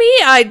speak to me?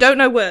 I don't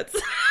know words.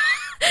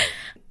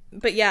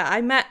 But yeah,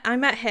 I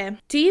met him.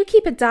 Do you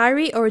keep a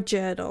diary or a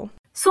journal?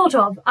 Sort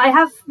of. I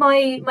have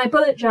my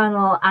bullet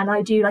journal, and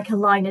I do like a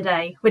line a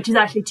day, which is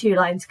actually 2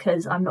 lines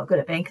because I'm not good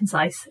at being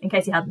concise, in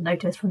case you hadn't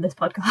noticed from this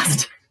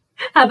podcast.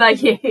 How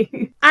about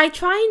you? I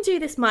try and do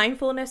this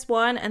mindfulness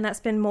one, and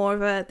that's been more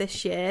of a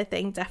this year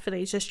thing,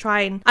 definitely. Just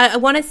trying. I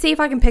want to see if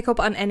I can pick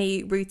up on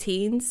any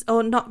routines,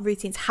 or not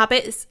routines,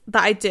 habits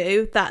that I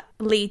do that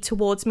lead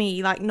towards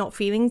me like not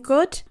feeling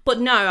good. But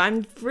no,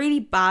 I'm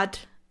really bad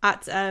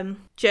at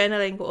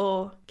journaling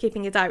or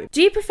keeping a diary.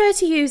 Do you prefer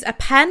to use a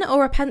pen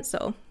or a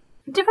pencil?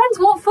 Depends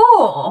what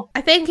for.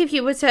 I think if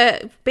you were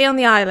to be on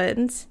the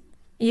island,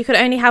 you could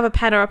only have a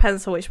pen or a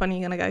pencil. Which one are you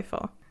going to go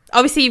for?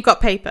 Obviously, you've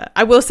got paper.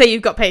 I will say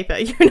you've got paper.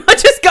 You've not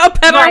just got a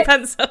pen or a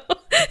pencil.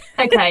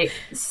 Okay,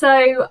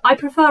 so I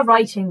prefer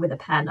writing with a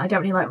pen. I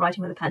don't really like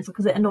writing with a pencil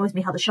because it annoys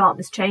me how the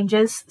sharpness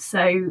changes.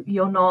 So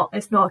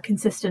it's not a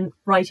consistent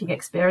writing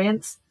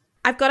experience.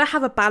 I've got to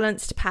have a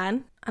balanced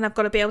pen, and I've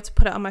got to be able to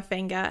put it on my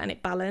finger and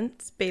it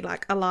be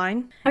like a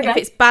line. Okay. If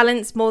it's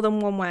balanced more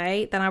than one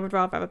way, then I would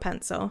rather have a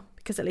pencil,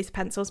 because at least a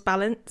pencil's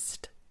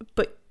balanced.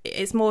 But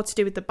it's more to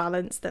do with the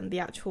balance than the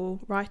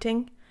actual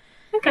writing.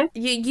 Okay.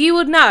 You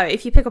would know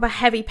if you pick up a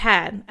heavy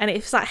pen and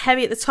it's like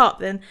heavy at the top,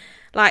 then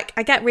like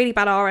I get really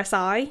bad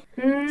RSI.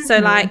 So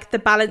like the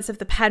balance of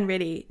the pen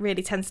really,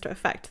 really tends to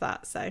affect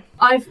that. So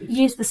I've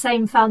used the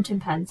same fountain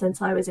pen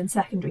since I was in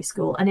secondary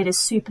school, and it is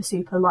super,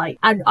 super light.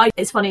 And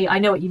it's funny, I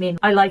know what you mean.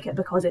 I like it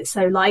because it's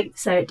so light,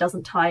 so it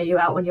doesn't tire you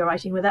out when you're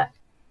writing with it.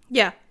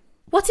 yeah.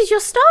 What is your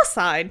star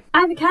sign?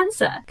 I'm a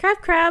Cancer.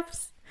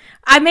 Crabs.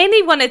 I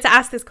mainly wanted to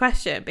ask this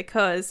question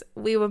because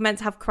we were meant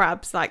to have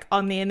crabs like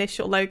on the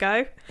initial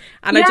logo,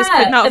 and I just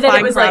could not and then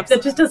find it was crabs. Like,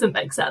 that just doesn't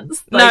make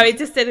sense. No, it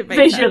just didn't make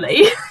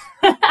visually. sense.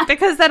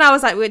 Because then I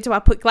was like, do I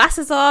put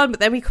glasses on? But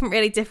then we couldn't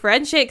really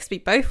differentiate because we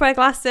both wear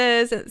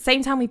glasses. At the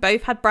same time, we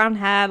both had brown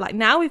hair. Like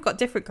now we've got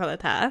different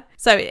coloured hair.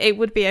 So it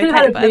would be okay. We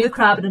had a blue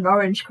crab and an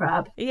orange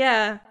crab.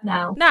 Yeah.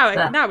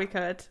 Now we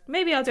could.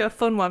 Maybe I'll do a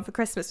fun one for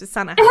Christmas with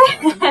Santa.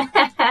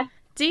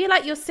 Do you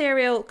like your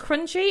cereal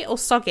crunchy or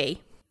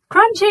soggy?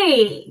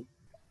 Crunchy.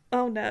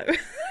 Oh no.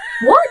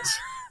 What?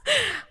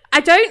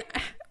 I don't.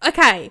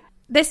 Okay.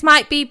 This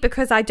might be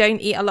because I don't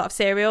eat a lot of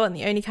cereal, and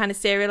the only kind of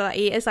cereal I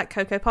eat is like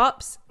Cocoa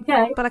Pops.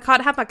 Okay. But I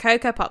can't have my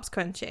Cocoa Pops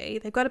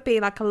crunchy. They've got to be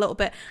like a little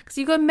bit,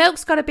 because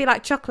milk's got to be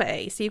like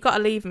chocolatey, so you've got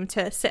to leave them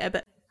to sit a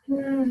bit.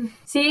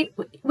 See,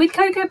 with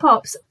Cocoa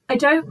Pops, I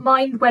don't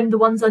mind when the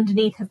ones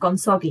underneath have gone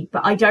soggy,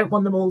 but I don't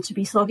want them all to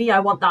be soggy. I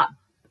want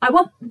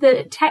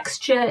the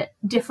texture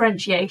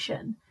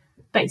differentiation,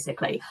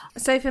 basically.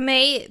 So for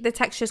me, the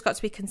texture's got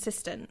to be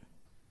consistent.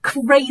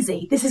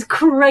 Crazy. This is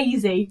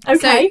crazy.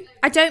 Okay. So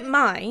I don't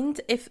mind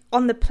if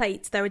on the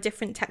plate there are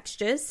different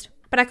textures,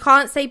 but I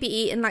can't say be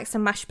eating like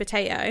some mashed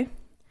potato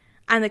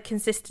and the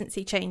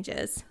consistency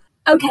changes.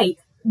 Okay.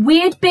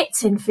 Weird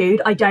bits in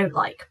food I don't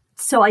like.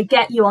 So I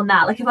get you on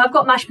that. Like if I've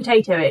got mashed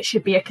potato, it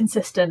should be a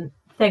consistent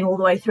thing all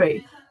the way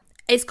through.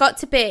 It's got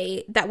to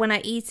be that when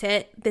I eat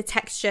it, the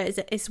texture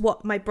is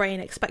what my brain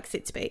expects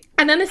it to be.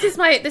 And then this is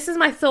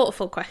my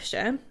thoughtful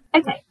question.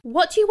 Okay.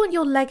 What do you want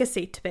your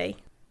legacy to be?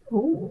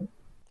 Ooh.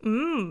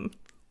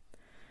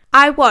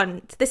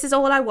 This is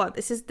all I want.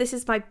 This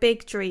is my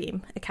big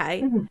dream,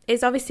 okay? Mm-hmm.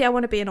 Is obviously I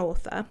want to be an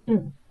author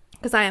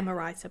because I am a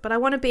writer, but I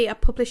want to be a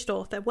published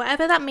author,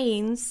 whatever that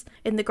means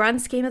in the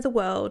grand scheme of the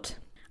world.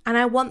 And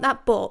I want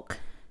that book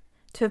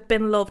to have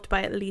been loved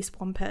by at least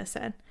one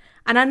person.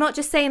 And I'm not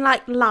just saying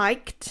like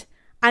liked.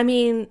 I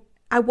mean,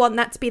 I want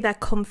that to be their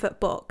comfort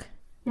book.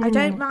 I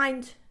don't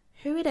mind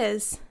who it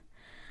is.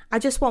 I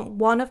just want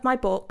one of my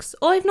books,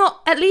 or if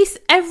not, at least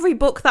every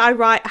book that I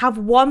write have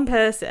one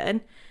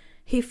person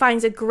who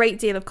finds a great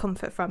deal of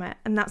comfort from it.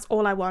 And that's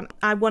all I want.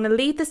 I want to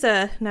leave this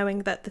earth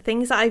knowing that the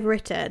things that I've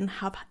written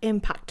have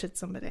impacted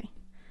somebody.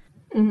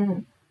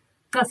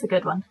 That's a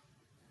good one.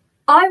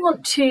 I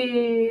want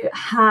to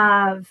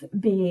have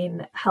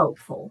been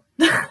helpful.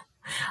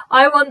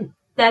 I want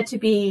there to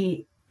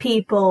be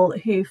people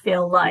who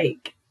feel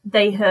like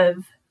they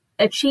have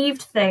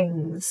achieved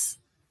things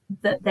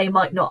that they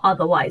might not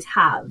otherwise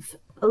have.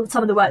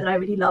 Some of the work that I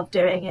really love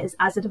doing is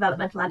as a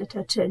developmental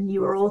editor to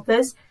newer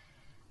authors,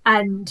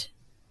 and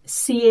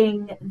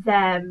seeing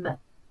them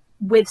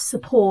with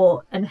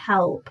support and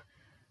help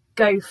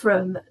go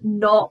from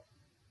not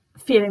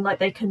feeling like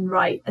they can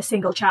write a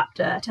single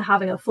chapter to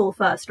having a full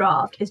first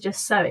draft is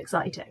just so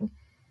exciting.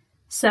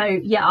 So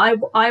yeah,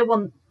 I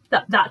want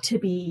that to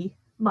be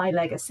my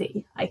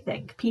legacy. I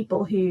think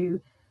people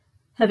who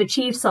have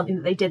achieved something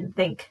that they didn't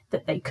think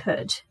that they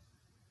could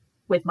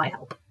with my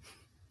help.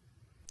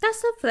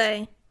 That's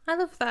lovely. I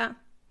love that.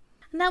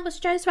 And that was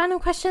Joe's random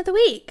question of the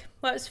week.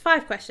 Well, it was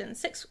 5 questions.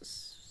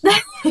 6.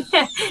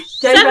 Joe's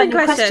 7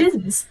 random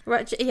questions.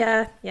 Right,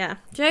 yeah.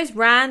 Joe's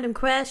random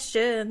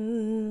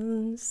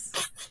questions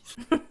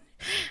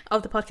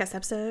of the podcast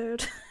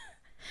episode.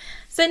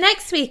 So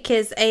next week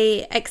is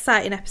a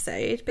exciting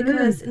episode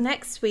because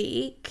next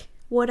week,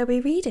 what are we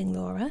reading,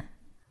 Laura?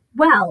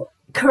 Well,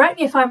 correct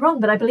me if I'm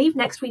wrong, but I believe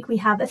next week we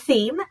have a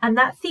theme, and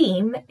that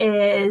theme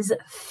is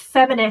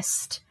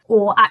feminist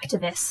or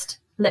activist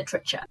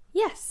literature.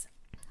 Yes.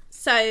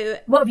 So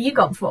what have you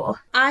gone for?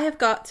 I have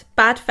got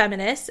Bad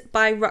Feminist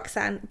by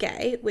Roxane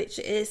Gay, which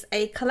is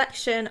a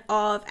collection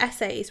of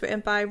essays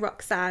written by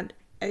Roxane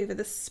over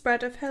the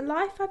spread of her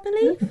life, I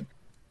believe,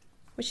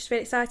 which is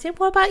really exciting.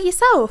 What about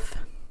yourself?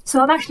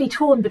 So I'm actually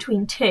torn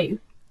between 2.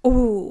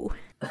 Ooh.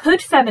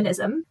 Hood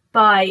Feminism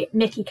by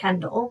Nikki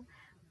Kendall,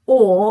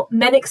 or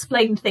Men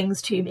Explained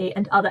Things to Me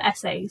and Other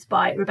Essays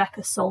by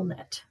Rebecca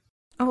Solnit.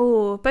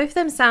 Oh, both of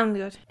them sound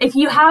good. If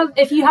you have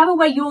a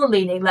way you're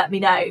leaning, let me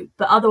know.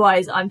 But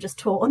otherwise, I'm just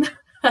torn.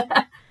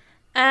 I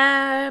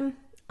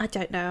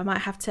don't know. I'll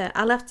have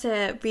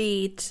to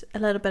read a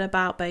little bit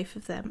about both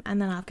of them,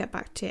 and then I'll get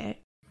back to you.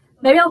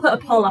 Maybe I'll put a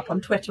poll up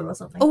on Twitter or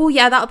something. Oh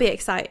yeah, that'll be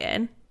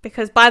exciting.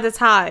 Because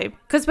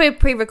because we're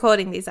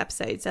pre-recording these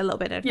episodes a little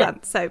bit in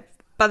advance, so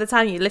by the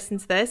time you listen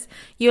to this,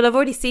 you'll have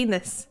already seen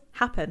this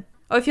happen.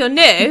 Or if you're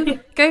new,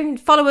 go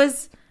and follow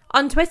us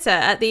on Twitter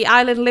at the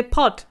Island Lib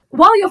Pod.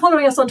 While you're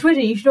following us on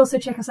Twitter, you should also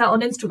check us out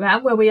on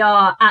Instagram, where we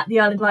are at the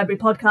Island Library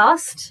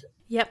Podcast.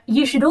 Yep.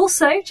 You should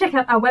also check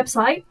out our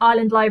website,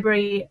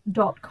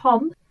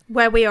 islandlibrary.com,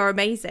 Where we are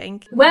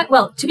amazing.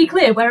 Well, to be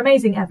clear, we're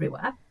amazing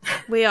everywhere.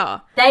 We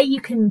are. There you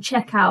can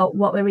check out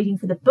what we're reading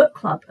for the book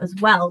club as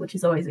well, which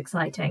is always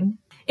exciting.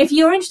 If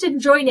you're interested in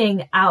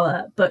joining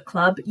our book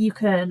club, you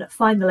can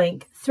find the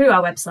link through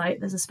our website.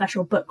 There's a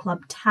special book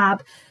club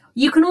tab.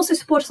 You can also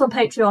support us on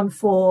Patreon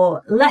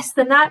for less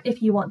than that if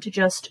you want to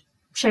just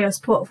show your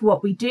support for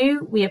what we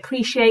do. We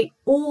appreciate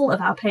all of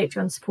our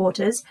Patreon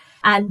supporters,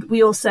 and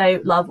we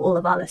also love all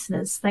of our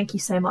listeners. Thank you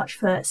so much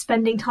for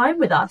spending time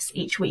with us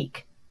each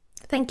week.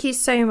 Thank you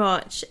so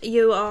much.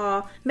 You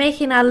are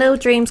making our little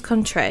dreams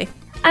come true.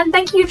 And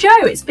thank you, Jo.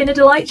 It's been a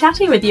delight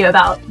chatting with you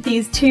about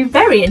these two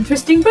very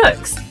interesting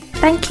books.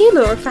 Thank you,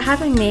 Laura, for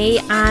having me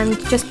and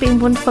just being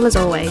wonderful as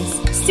always.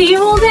 See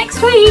you all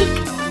next week.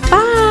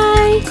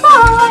 Bye.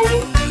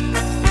 Bye.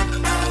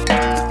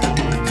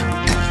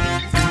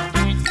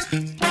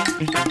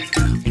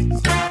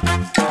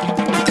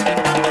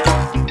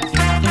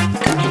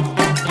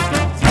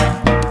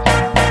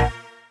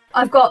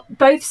 I've got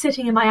both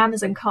sitting in my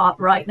Amazon cart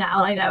right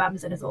now. I know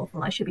Amazon is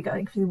awful. I should be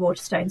going through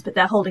Waterstones, but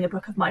they're holding a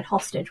book of mine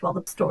hostage while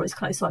the store is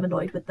closed, so I'm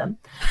annoyed with them.